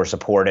course, were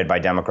supported by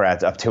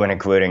Democrats up to and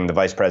including the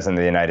Vice President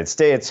of the United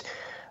States,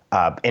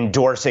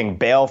 endorsing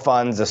bail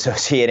funds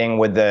associating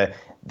with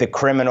the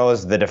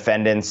criminals, the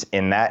defendants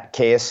in that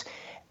case.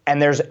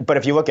 But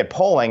if you look at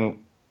polling,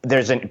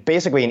 there's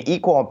basically an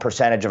equal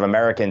percentage of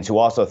Americans who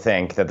also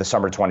think that the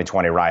summer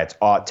 2020 riots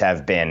ought to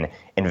have been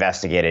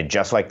investigated,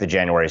 just like the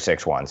January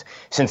 6 ones.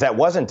 Since that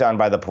wasn't done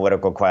by the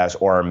political class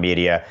or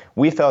media,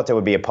 we felt it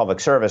would be a public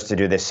service to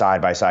do this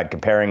side by side,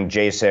 comparing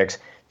J6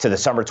 to the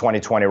summer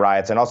 2020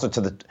 riots and also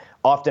to the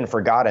often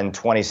forgotten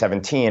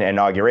 2017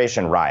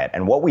 inauguration riot.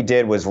 And what we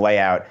did was lay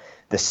out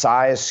the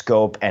size,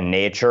 scope, and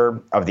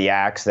nature of the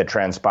acts that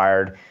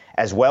transpired,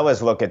 as well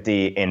as look at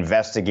the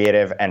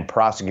investigative and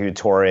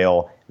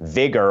prosecutorial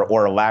vigor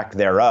or lack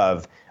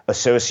thereof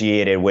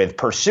associated with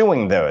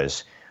pursuing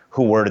those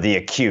who were the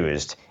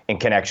accused in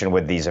connection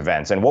with these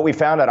events. And what we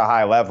found at a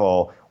high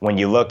level when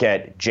you look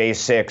at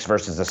J6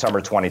 versus the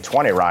summer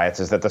 2020 riots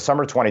is that the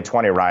summer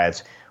 2020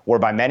 riots were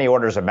by many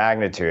orders of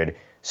magnitude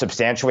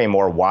substantially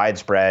more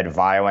widespread,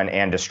 violent,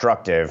 and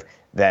destructive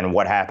than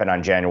what happened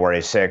on January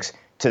 6th,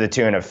 to the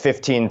tune of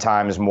 15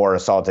 times more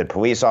assaulted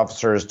police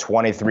officers,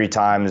 23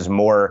 times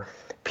more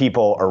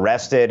people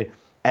arrested,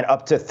 and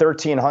up to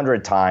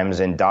 1,300 times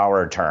in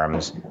dollar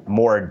terms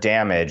more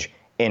damage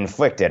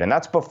inflicted. And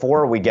that's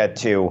before we get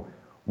to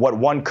what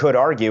one could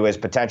argue is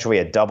potentially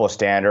a double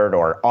standard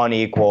or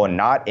unequal,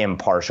 not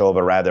impartial,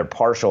 but rather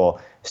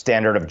partial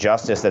standard of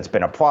justice that's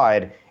been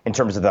applied in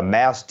terms of the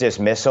mass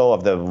dismissal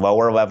of the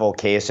lower level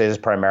cases,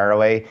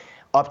 primarily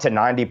up to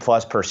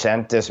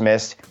 90+%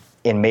 dismissed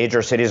in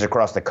major cities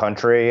across the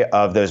country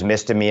of those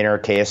misdemeanor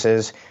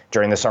cases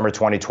during the summer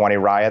 2020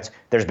 riots.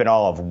 There's been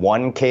all of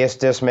one case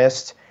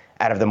dismissed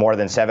out of the more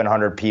than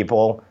 700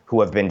 people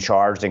who have been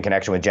charged in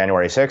connection with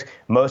January 6th.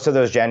 Most of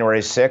those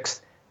January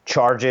 6th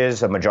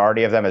charges, a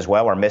majority of them as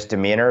well, are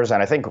misdemeanors.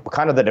 And I think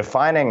kind of the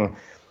defining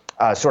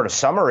sort of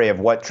summary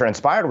of what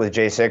transpired with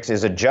J6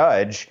 is a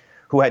judge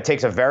who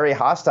takes a very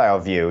hostile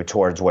view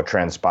towards what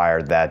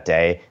transpired that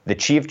day. The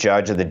chief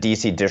judge of the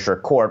D.C.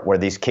 District Court, where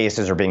these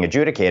cases are being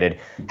adjudicated,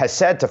 has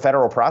said to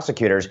federal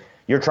prosecutors,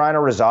 you're trying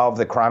to resolve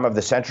the crime of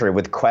the century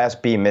with Class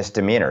B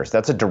misdemeanors.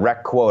 That's a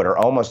direct quote, or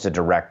almost a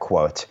direct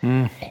quote.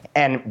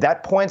 And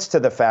that points to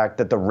the fact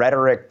that the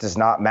rhetoric does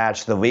not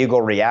match the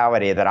legal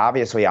reality that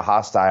obviously a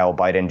hostile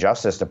Biden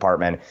Justice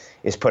Department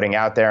is putting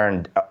out there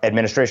and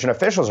administration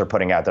officials are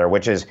putting out there,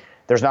 which is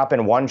there's not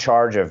been one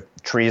charge of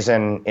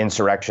treason,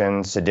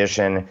 insurrection,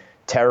 sedition,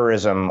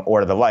 terrorism,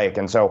 or the like.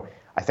 And so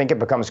I think it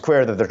becomes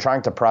clear that they're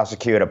trying to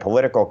prosecute a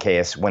political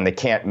case when they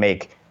can't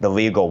make the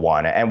legal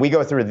one. And we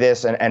go through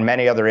this and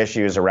many other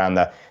issues around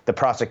the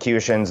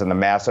prosecutions and the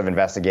massive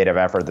investigative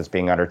effort that's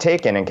being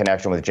undertaken in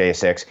connection with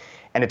J6.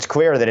 And it's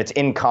clear that it's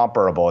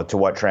incomparable to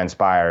what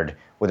transpired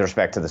with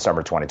respect to the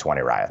summer 2020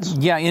 riots.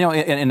 Yeah,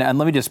 and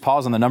let me just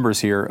pause on the numbers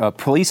here.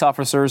 Police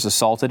officers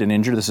assaulted and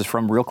injured. This is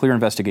from Real Clear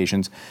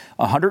Investigations.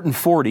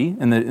 140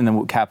 in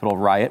the Capitol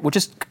riot, which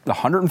is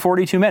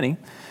 140 too many.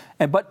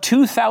 But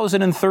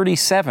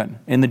 2,037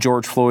 in the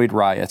George Floyd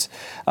riots.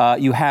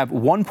 You have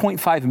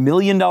 $1.5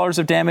 million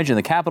of damage in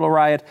the Capitol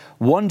riot,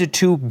 $1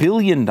 to $2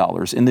 billion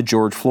in the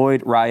George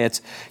Floyd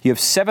riots. You have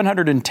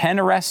 710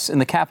 arrests in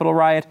the Capitol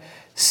riot,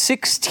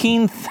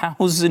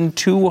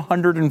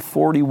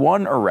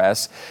 16,241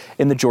 arrests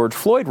in the George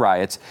Floyd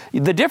riots.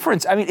 The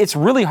difference, I mean, it's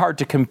really hard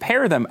to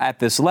compare them at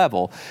this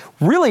level.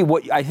 Really,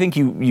 what I think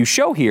you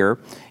show here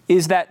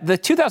is that the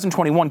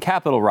 2021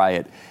 Capitol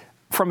riot,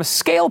 from a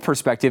scale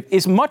perspective,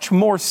 is much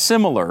more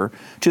similar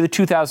to the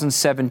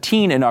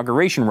 2017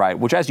 inauguration riot,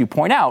 which, as you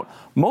point out,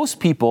 most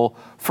people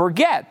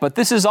forget. But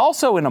this is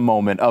also in a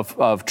moment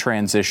of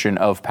transition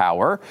of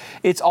power.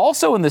 It's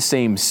also in the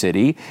same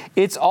city.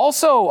 It's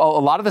also a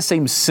lot of the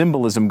same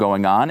symbolism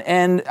going on.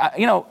 And,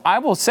 I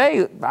will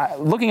say,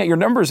 looking at your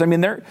numbers, I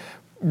mean, they're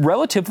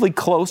relatively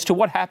close to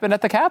what happened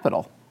at the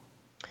Capitol.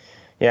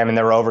 Yeah, I mean,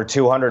 there were over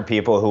 200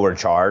 people who were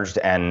charged,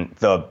 and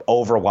the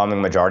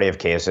overwhelming majority of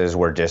cases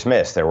were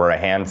dismissed. There were a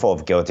handful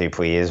of guilty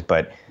pleas,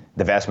 but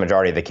the vast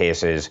majority of the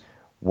cases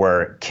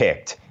were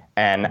kicked.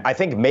 And I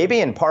think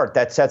maybe in part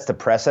that sets the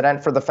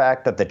precedent for the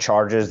fact that the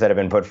charges that have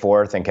been put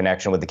forth in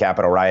connection with the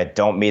Capitol riot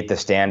don't meet the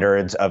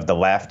standards of the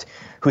left,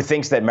 who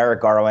thinks that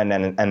Merrick Garland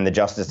and the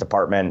Justice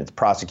Department, its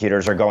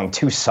prosecutors, are going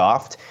too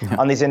soft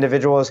on these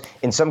individuals.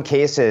 In some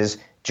cases,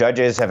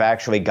 judges have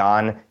actually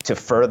gone to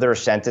further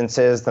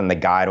sentences than the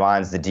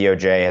guidelines the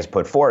DOJ has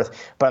put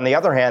forth. But on the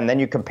other hand, then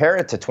you compare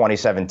it to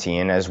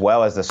 2017 as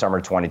well as the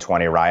summer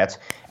 2020 riots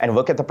and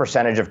look at the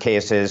percentage of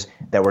cases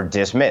that were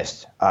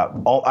dismissed.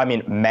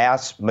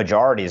 Mass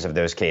majorities of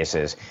those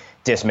cases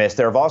dismissed.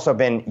 There have also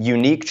been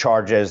unique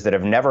charges that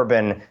have never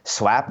been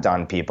slapped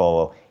on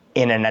people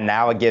in an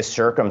analogous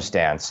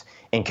circumstance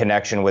in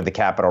connection with the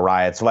Capitol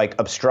riots, like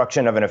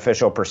obstruction of an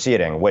official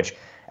proceeding, which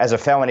as a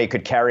felony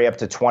could carry up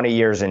to 20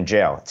 years in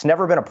jail. It's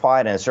never been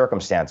applied in a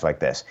circumstance like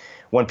this.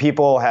 When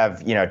people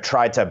have,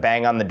 tried to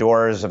bang on the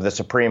doors of the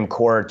Supreme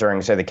Court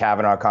during, say, the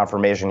Kavanaugh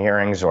confirmation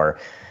hearings, or,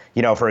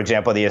 for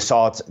example,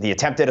 the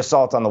attempted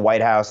assault on the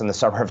White House in the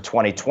summer of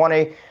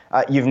 2020,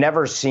 you've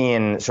never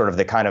seen sort of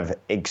the kind of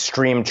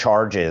extreme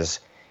charges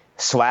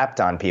slapped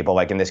on people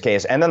like in this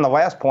case. And then the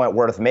last point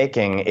worth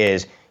making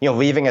is,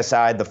 leaving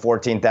aside the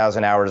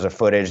 14,000 hours of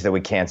footage that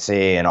we can't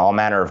see and all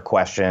manner of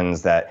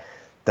questions that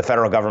the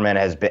federal government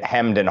has been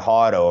hemmed and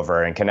hawed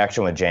over in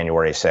connection with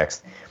January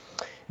 6th.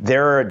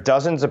 There are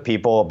dozens of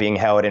people being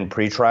held in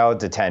pretrial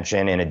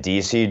detention in a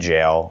D.C.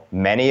 jail,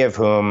 many of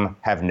whom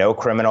have no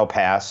criminal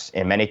past.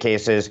 In many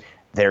cases,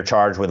 they're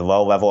charged with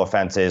low-level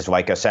offenses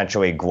like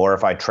essentially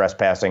glorified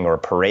trespassing or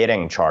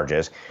parading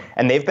charges.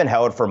 And they've been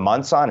held for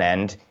months on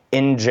end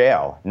in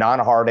jail,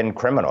 non-hardened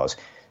criminals.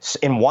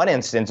 In one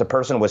instance, a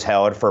person was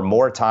held for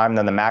more time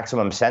than the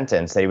maximum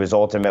sentence that he was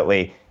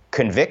ultimately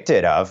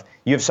convicted of.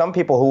 You have some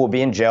people who will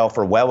be in jail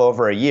for well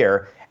over a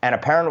year, and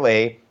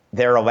apparently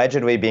they're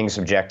allegedly being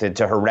subjected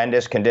to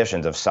horrendous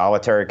conditions of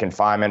solitary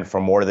confinement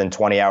for more than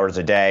 20 hours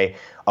a day,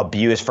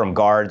 abuse from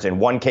guards. In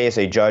one case,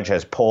 a judge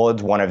has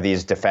pulled one of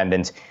these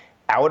defendants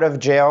out of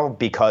jail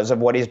because of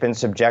what he's been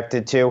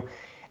subjected to.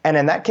 And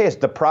in that case,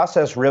 the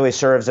process really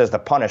serves as the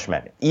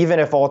punishment. Even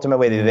if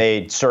ultimately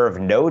they serve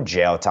no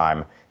jail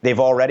time, they've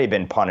already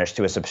been punished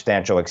to a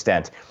substantial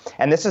extent.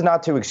 And this is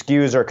not to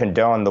excuse or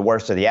condone the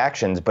worst of the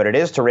actions, but it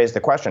is to raise the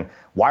question,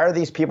 why are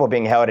these people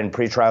being held in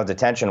pretrial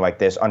detention like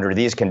this under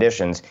these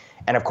conditions?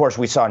 And of course,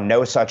 we saw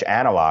no such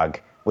analog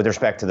with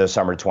respect to the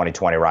summer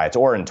 2020 riots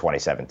or in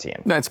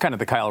 2017. That's kind of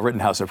the Kyle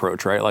Rittenhouse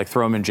approach, right? Like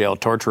throw him in jail,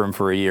 torture him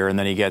for a year, and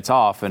then he gets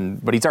off.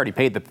 But he's already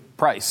paid the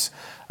price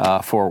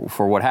for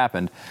what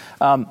happened.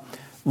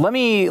 Let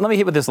me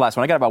hit with this last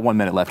one. I got about 1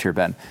 minute left here,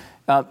 Ben.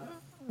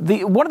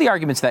 One of the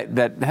arguments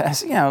that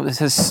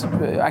has,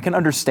 I can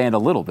understand a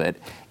little bit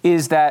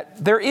is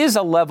that there is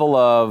a level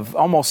of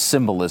almost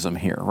symbolism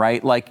here,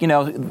 right? Like,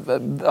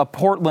 a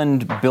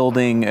Portland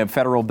building, a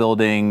federal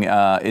building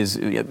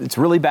it's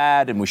really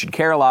bad and we should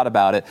care a lot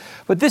about it.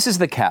 But this is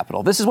the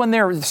Capitol. This is when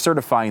they're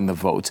certifying the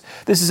votes.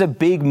 This is a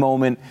big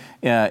moment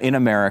in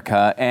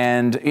America,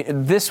 and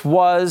this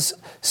was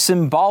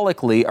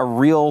symbolically a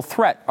real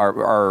threat.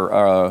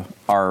 Our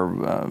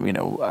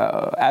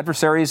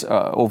adversaries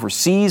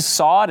overseas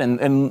saw it,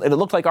 and it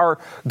looked like our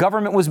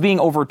government was being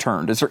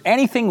overturned. Is there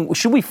anything?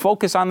 Should we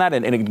focus on that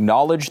and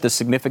acknowledge the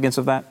significance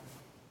of that?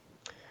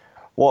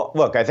 Well,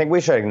 look, I think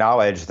we should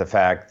acknowledge the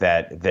fact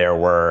that there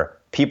were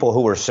people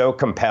who were so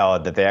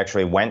compelled that they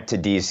actually went to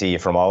D.C.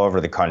 from all over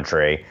the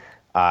country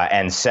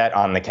and set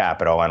on the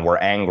Capitol and were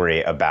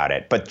angry about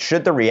it. But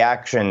should the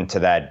reaction to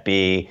that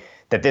be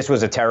that this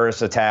was a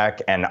terrorist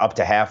attack and up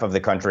to half of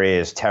the country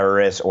is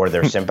terrorists or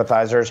their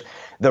sympathizers?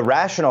 The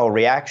rational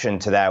reaction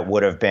to that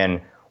would have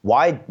been,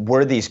 why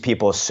were these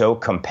people so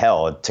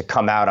compelled to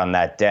come out on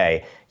that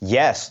day?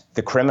 Yes,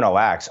 the criminal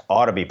acts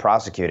ought to be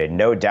prosecuted,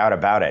 no doubt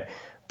about it.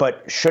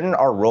 But shouldn't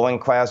our ruling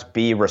class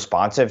be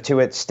responsive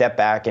to it, step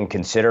back and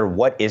consider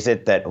what is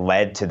it that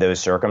led to those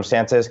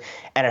circumstances?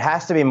 And it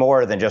has to be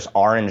more than just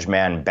orange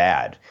man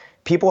bad.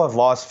 People have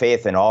lost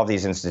faith in all of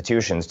these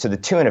institutions to the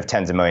tune of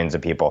tens of millions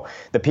of people.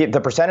 The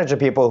percentage of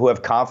people who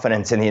have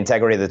confidence in the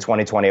integrity of the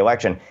 2020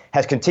 election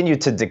has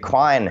continued to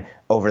decline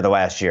over the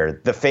last year.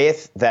 The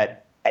faith that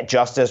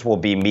justice will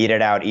be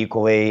meted out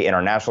equally in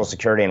our national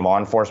security and law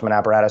enforcement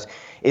apparatus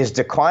is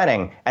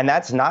declining. And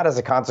that's not as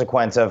a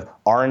consequence of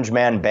orange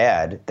man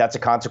bad. That's a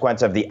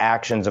consequence of the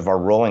actions of our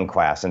ruling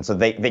class. And so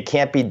they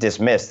can't be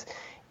dismissed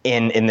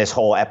in this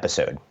whole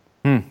episode.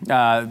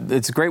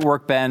 It's great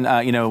work, Ben.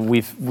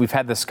 We've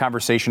had this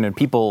conversation, and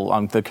people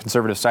on the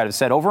conservative side have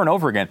said over and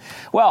over again,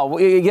 well,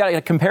 you got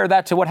to compare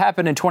that to what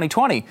happened in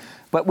 2020.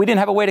 But we didn't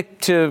have a way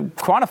to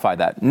quantify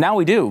that. Now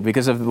we do,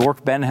 because of the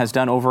work Ben has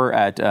done over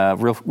at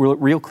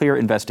Real Clear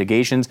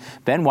Investigations.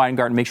 Ben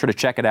Weingarten, make sure to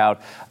check it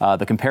out.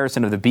 The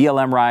comparison of the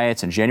BLM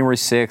riots and January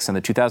 6th and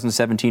the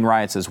 2017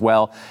 riots as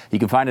well. You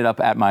can find it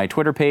up at my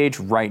Twitter page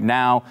right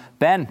now.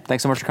 Ben,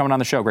 thanks so much for coming on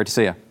the show. Great to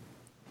see you.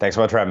 Thanks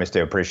so much for having me,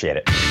 Stu. Appreciate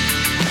it.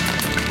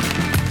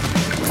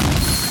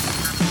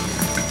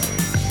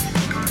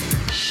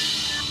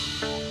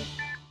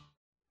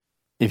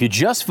 If you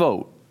just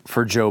vote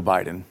for Joe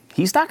Biden,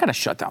 he's not going to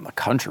shut down the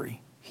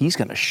country. He's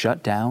going to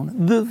shut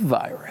down the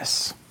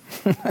virus.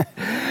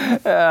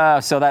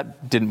 So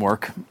that didn't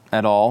work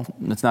at all.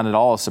 It's not at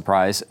all a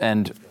surprise.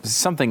 And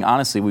something,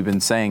 honestly, we've been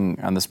saying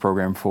on this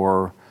program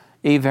for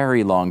a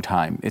very long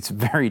time. It's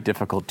very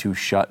difficult to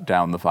shut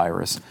down the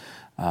virus.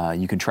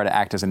 You can try to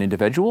act as an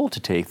individual to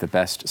take the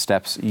best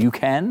steps you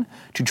can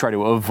to try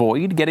to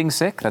avoid getting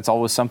sick. That's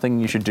always something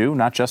you should do,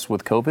 not just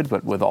with COVID,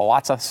 but with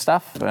lots of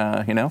stuff,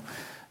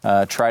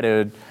 Try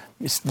to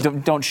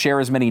don't share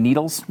as many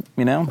needles,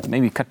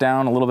 maybe cut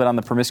down a little bit on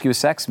the promiscuous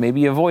sex,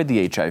 maybe avoid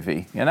the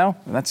HIV,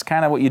 that's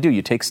kind of what you do.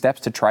 You take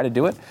steps to try to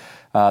do it.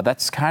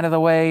 That's kind of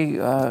the way,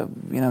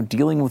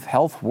 dealing with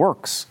health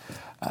works.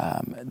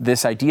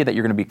 This idea that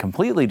you're going to be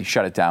completely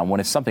shut it down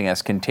when it's something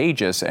as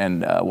contagious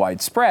and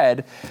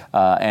widespread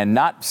and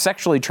not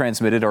sexually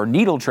transmitted or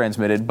needle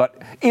transmitted,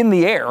 but in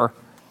the air,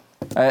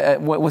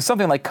 with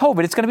something like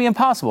COVID, it's going to be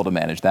impossible to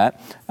manage that.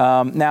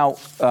 Now,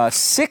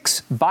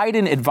 6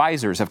 Biden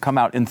advisors have come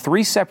out in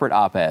 3 separate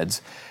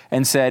op-eds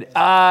and said,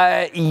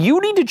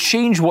 you need to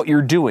change what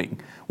you're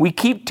doing. We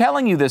keep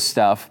telling you this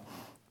stuff,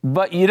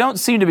 but you don't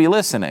seem to be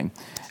listening.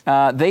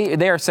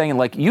 They are saying,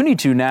 you need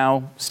to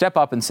now step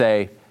up and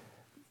say,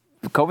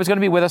 COVID's going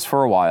to be with us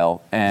for a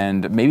while,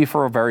 and maybe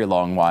for a very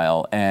long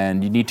while,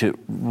 and you need to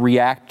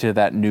react to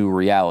that new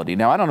reality.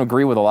 Now, I don't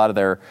agree with a lot of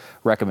their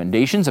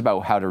recommendations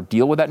about how to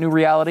deal with that new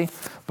reality,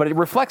 but it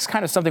reflects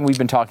kind of something we've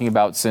been talking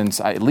about since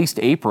at least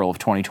April of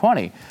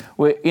 2020.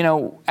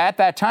 At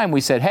that time, we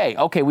said, hey,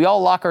 okay, we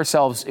all lock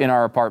ourselves in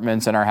our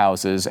apartments and our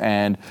houses,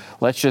 and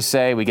let's just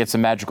say we get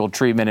some magical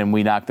treatment and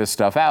we knock this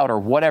stuff out, or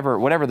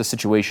whatever the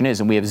situation is,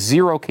 and we have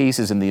 0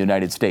 cases in the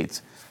United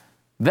States.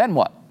 Then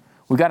what?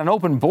 We've got an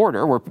open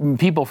border where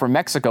people from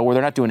Mexico, where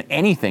they're not doing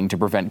anything to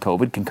prevent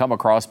COVID, can come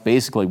across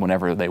basically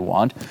whenever they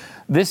want.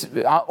 This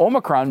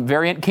Omicron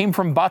variant came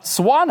from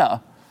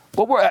Botswana.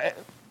 But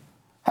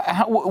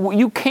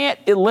you can't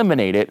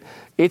eliminate it.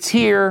 It's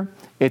here.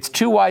 It's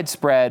too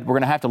widespread. We're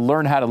going to have to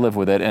learn how to live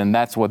with it, and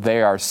that's what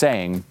they are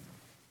saying.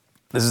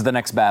 This is the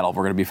next battle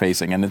we're going to be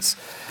facing, and it's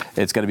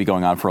going to be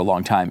going on for a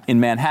long time.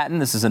 In Manhattan,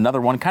 this is another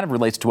one, kind of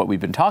relates to what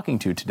we've been talking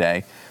to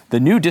today. The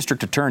new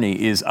district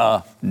attorney is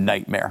a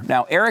nightmare.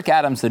 Now, Eric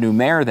Adams, the new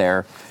mayor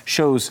there,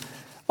 shows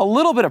a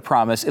little bit of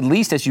promise, at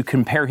least as you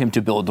compare him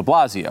to Bill de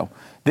Blasio.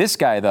 This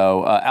guy,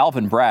 though,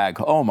 Alvin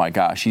Bragg, oh my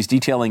gosh, he's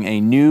detailing a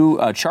new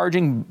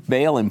charging,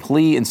 bail, and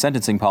plea and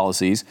sentencing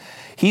policies.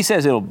 He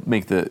says it'll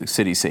make the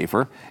city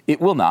safer. It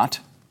will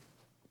not.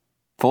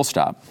 Full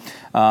stop.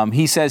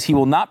 He says he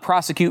will not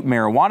prosecute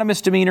marijuana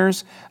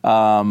misdemeanors,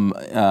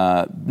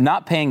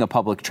 not paying a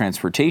public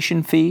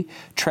transportation fee,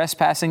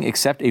 trespassing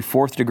except a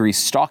 4th-degree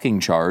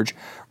stalking charge,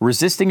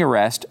 resisting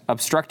arrest,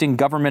 obstructing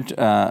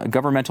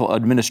governmental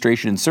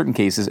administration in certain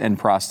cases, and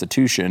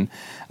prostitution.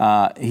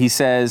 He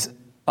says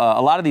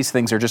a lot of these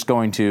things are just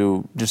going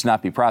to just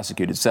not be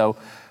prosecuted. So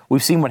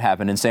we've seen what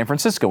happened in San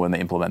Francisco when they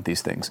implement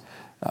these things.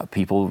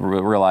 People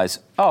realize,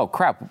 oh,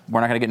 crap, we're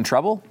not going to get in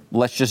trouble.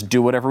 Let's just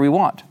do whatever we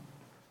want.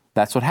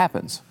 That's what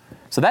happens.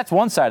 So that's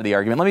one side of the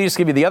argument. Let me just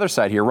give you the other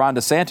side here. Ron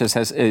DeSantis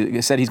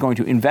has said he's going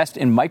to invest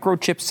in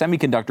microchip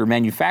semiconductor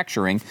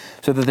manufacturing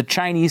so that the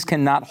Chinese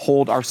cannot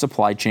hold our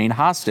supply chain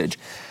hostage.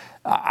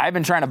 I've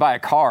been trying to buy a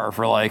car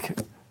for like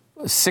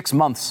 6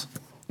 months.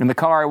 And the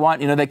car I want,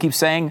 they keep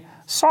saying,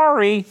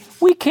 sorry,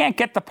 we can't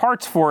get the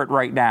parts for it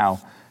right now.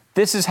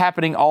 This is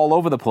happening all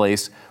over the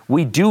place.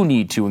 We do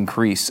need to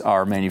increase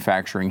our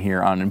manufacturing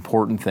here on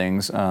important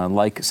things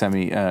like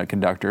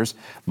semiconductors,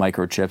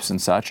 microchips and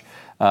such.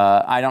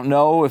 I don't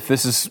know if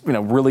this is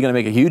really going to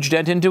make a huge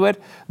dent into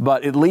it,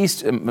 but at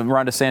least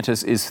Ron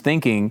DeSantis is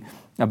thinking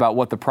about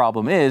what the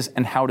problem is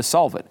and how to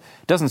solve it.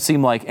 It doesn't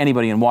seem like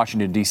anybody in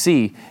Washington,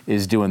 D.C.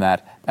 is doing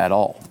that at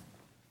all.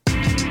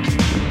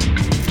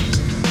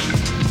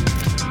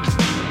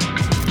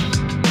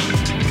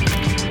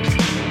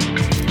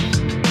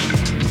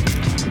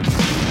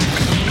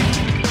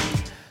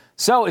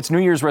 So it's New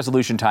Year's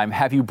resolution time.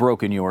 Have you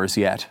broken yours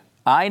yet?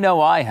 I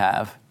know I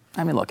have.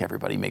 I mean, look,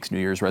 everybody makes New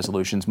Year's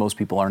resolutions. Most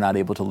people are not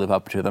able to live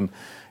up to them.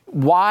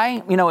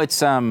 Why?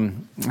 It's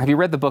have you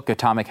read the book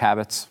Atomic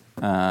Habits?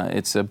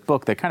 It's a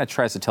book that kind of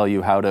tries to tell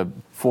you how to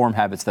form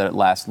habits that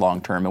last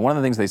long term. And one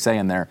of the things they say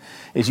in there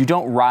is you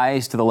don't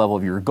rise to the level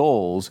of your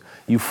goals,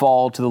 you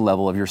fall to the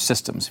level of your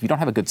systems. If you don't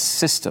have a good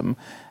system,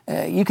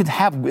 you can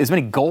have as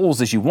many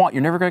goals as you want.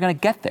 You're never going to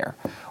get there.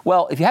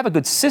 Well, if you have a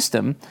good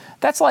system,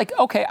 that's like,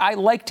 okay, I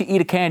like to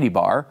eat a candy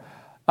bar.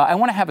 I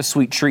want to have a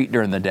sweet treat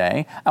during the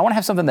day. I want to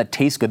have something that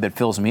tastes good that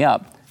fills me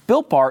up.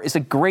 Built Bar is a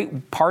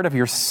great part of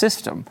your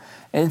system.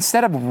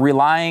 Instead of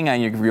relying on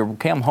you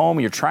come home,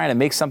 you're trying to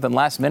make something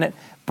last minute,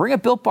 bring a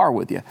Built Bar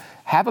with you.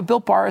 Have a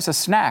Built Bar as a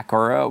snack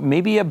or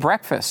maybe a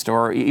breakfast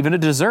or even a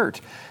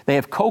dessert. They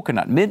have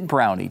coconut, mint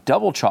brownie,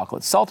 double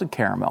chocolate, salted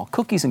caramel,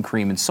 cookies and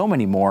cream, and so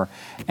many more.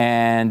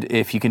 And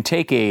if you can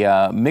take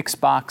a mix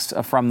box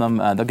from them,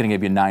 they're going to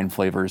give you 9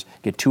 flavors.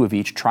 Get 2 of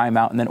each, try them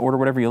out, and then order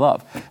whatever you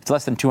love. It's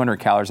less than 200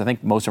 calories. I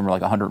think most of them are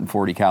like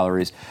 140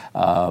 calories,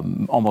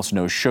 almost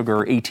no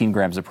sugar, 18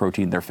 grams of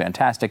protein. They're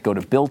fantastic. Go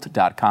to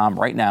Built.com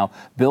right now,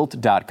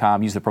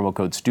 Built.com. Use the promo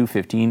code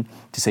STU15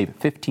 to save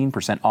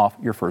 15% off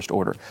your first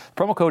order.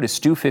 Promo code is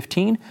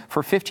STU15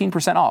 for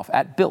 15% off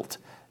at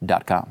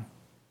Built.com.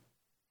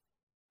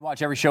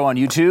 Watch every show on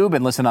YouTube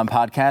and listen on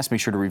podcasts.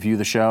 Make sure to review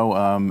the show.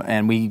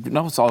 And we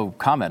also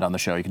comment on the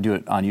show. You can do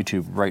it on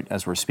YouTube right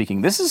as we're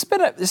speaking. This is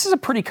a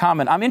pretty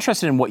common. I'm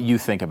interested in what you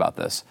think about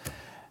this.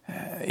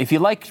 If you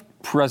like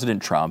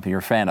President Trump and you're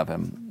a fan of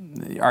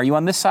him, are you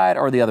on this side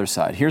or the other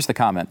side? Here's the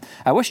comment.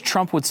 I wish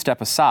Trump would step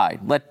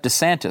aside. Let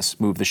DeSantis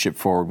move the ship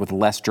forward with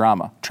less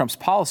drama. Trump's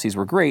policies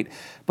were great,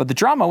 but the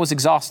drama was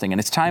exhausting, and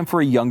it's time for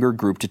a younger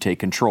group to take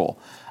control.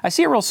 I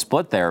see a real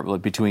split there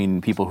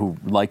between people who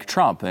like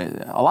Trump.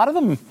 A lot of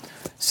them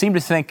seem to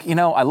think,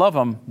 I love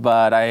him,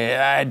 but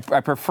I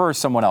prefer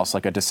someone else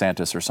like a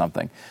DeSantis or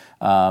something.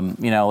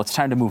 It's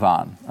time to move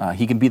on.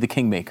 He can be the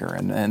kingmaker,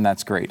 and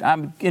that's great.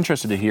 I'm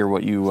interested to hear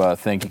what you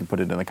think. You can put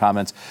it in the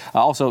comments.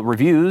 Also,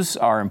 reviews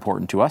are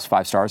important to us.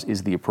 5 stars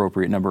is the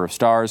appropriate number of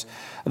stars.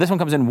 This one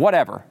comes in,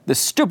 whatever. This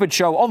stupid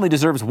show only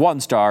deserves 1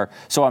 star,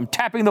 so I'm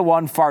tapping the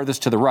one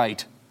farthest to the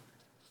right,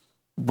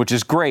 which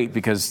is great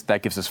because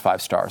that gives us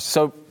 5 stars.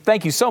 So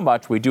thank you so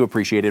much. We do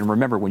appreciate it. And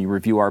remember, when you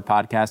review our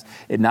podcast,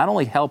 it not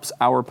only helps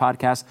our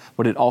podcast,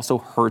 but it also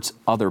hurts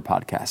other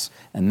podcasts.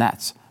 And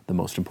that's the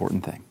most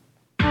important thing.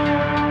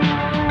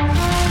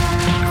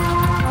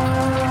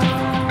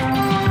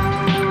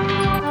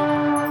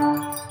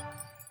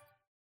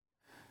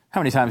 How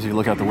many times have you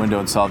looked out the window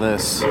and saw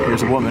this?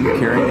 Here's a woman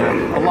carrying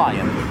a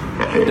lion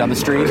down the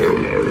street,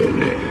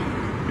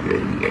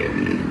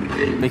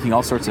 making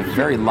all sorts of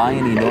very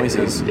lion-y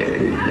noises.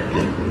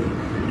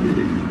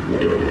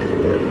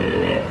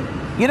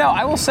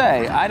 I will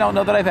say, I don't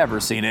know that I've ever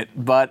seen it,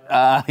 but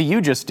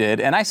you just did.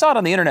 And I saw it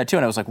on the internet, too,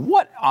 and I was like,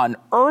 what on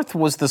earth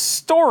was the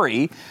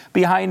story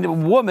behind a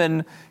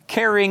woman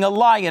carrying a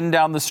lion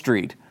down the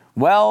street?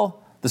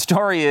 Well, the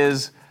story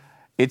is,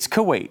 it's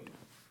Kuwait,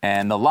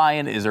 and the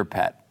lion is her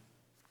pet.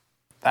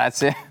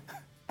 That's it.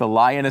 The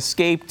lion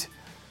escaped.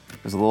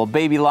 There's a little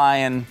baby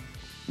lion.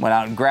 Went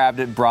out and grabbed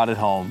it, brought it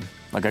home,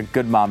 like a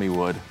good mommy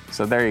would.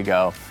 So there you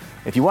go.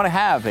 If you want to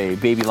have a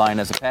baby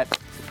lion as a pet,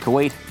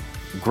 Kuwait,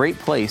 great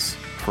place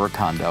for a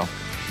condo.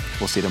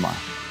 We'll see you tomorrow.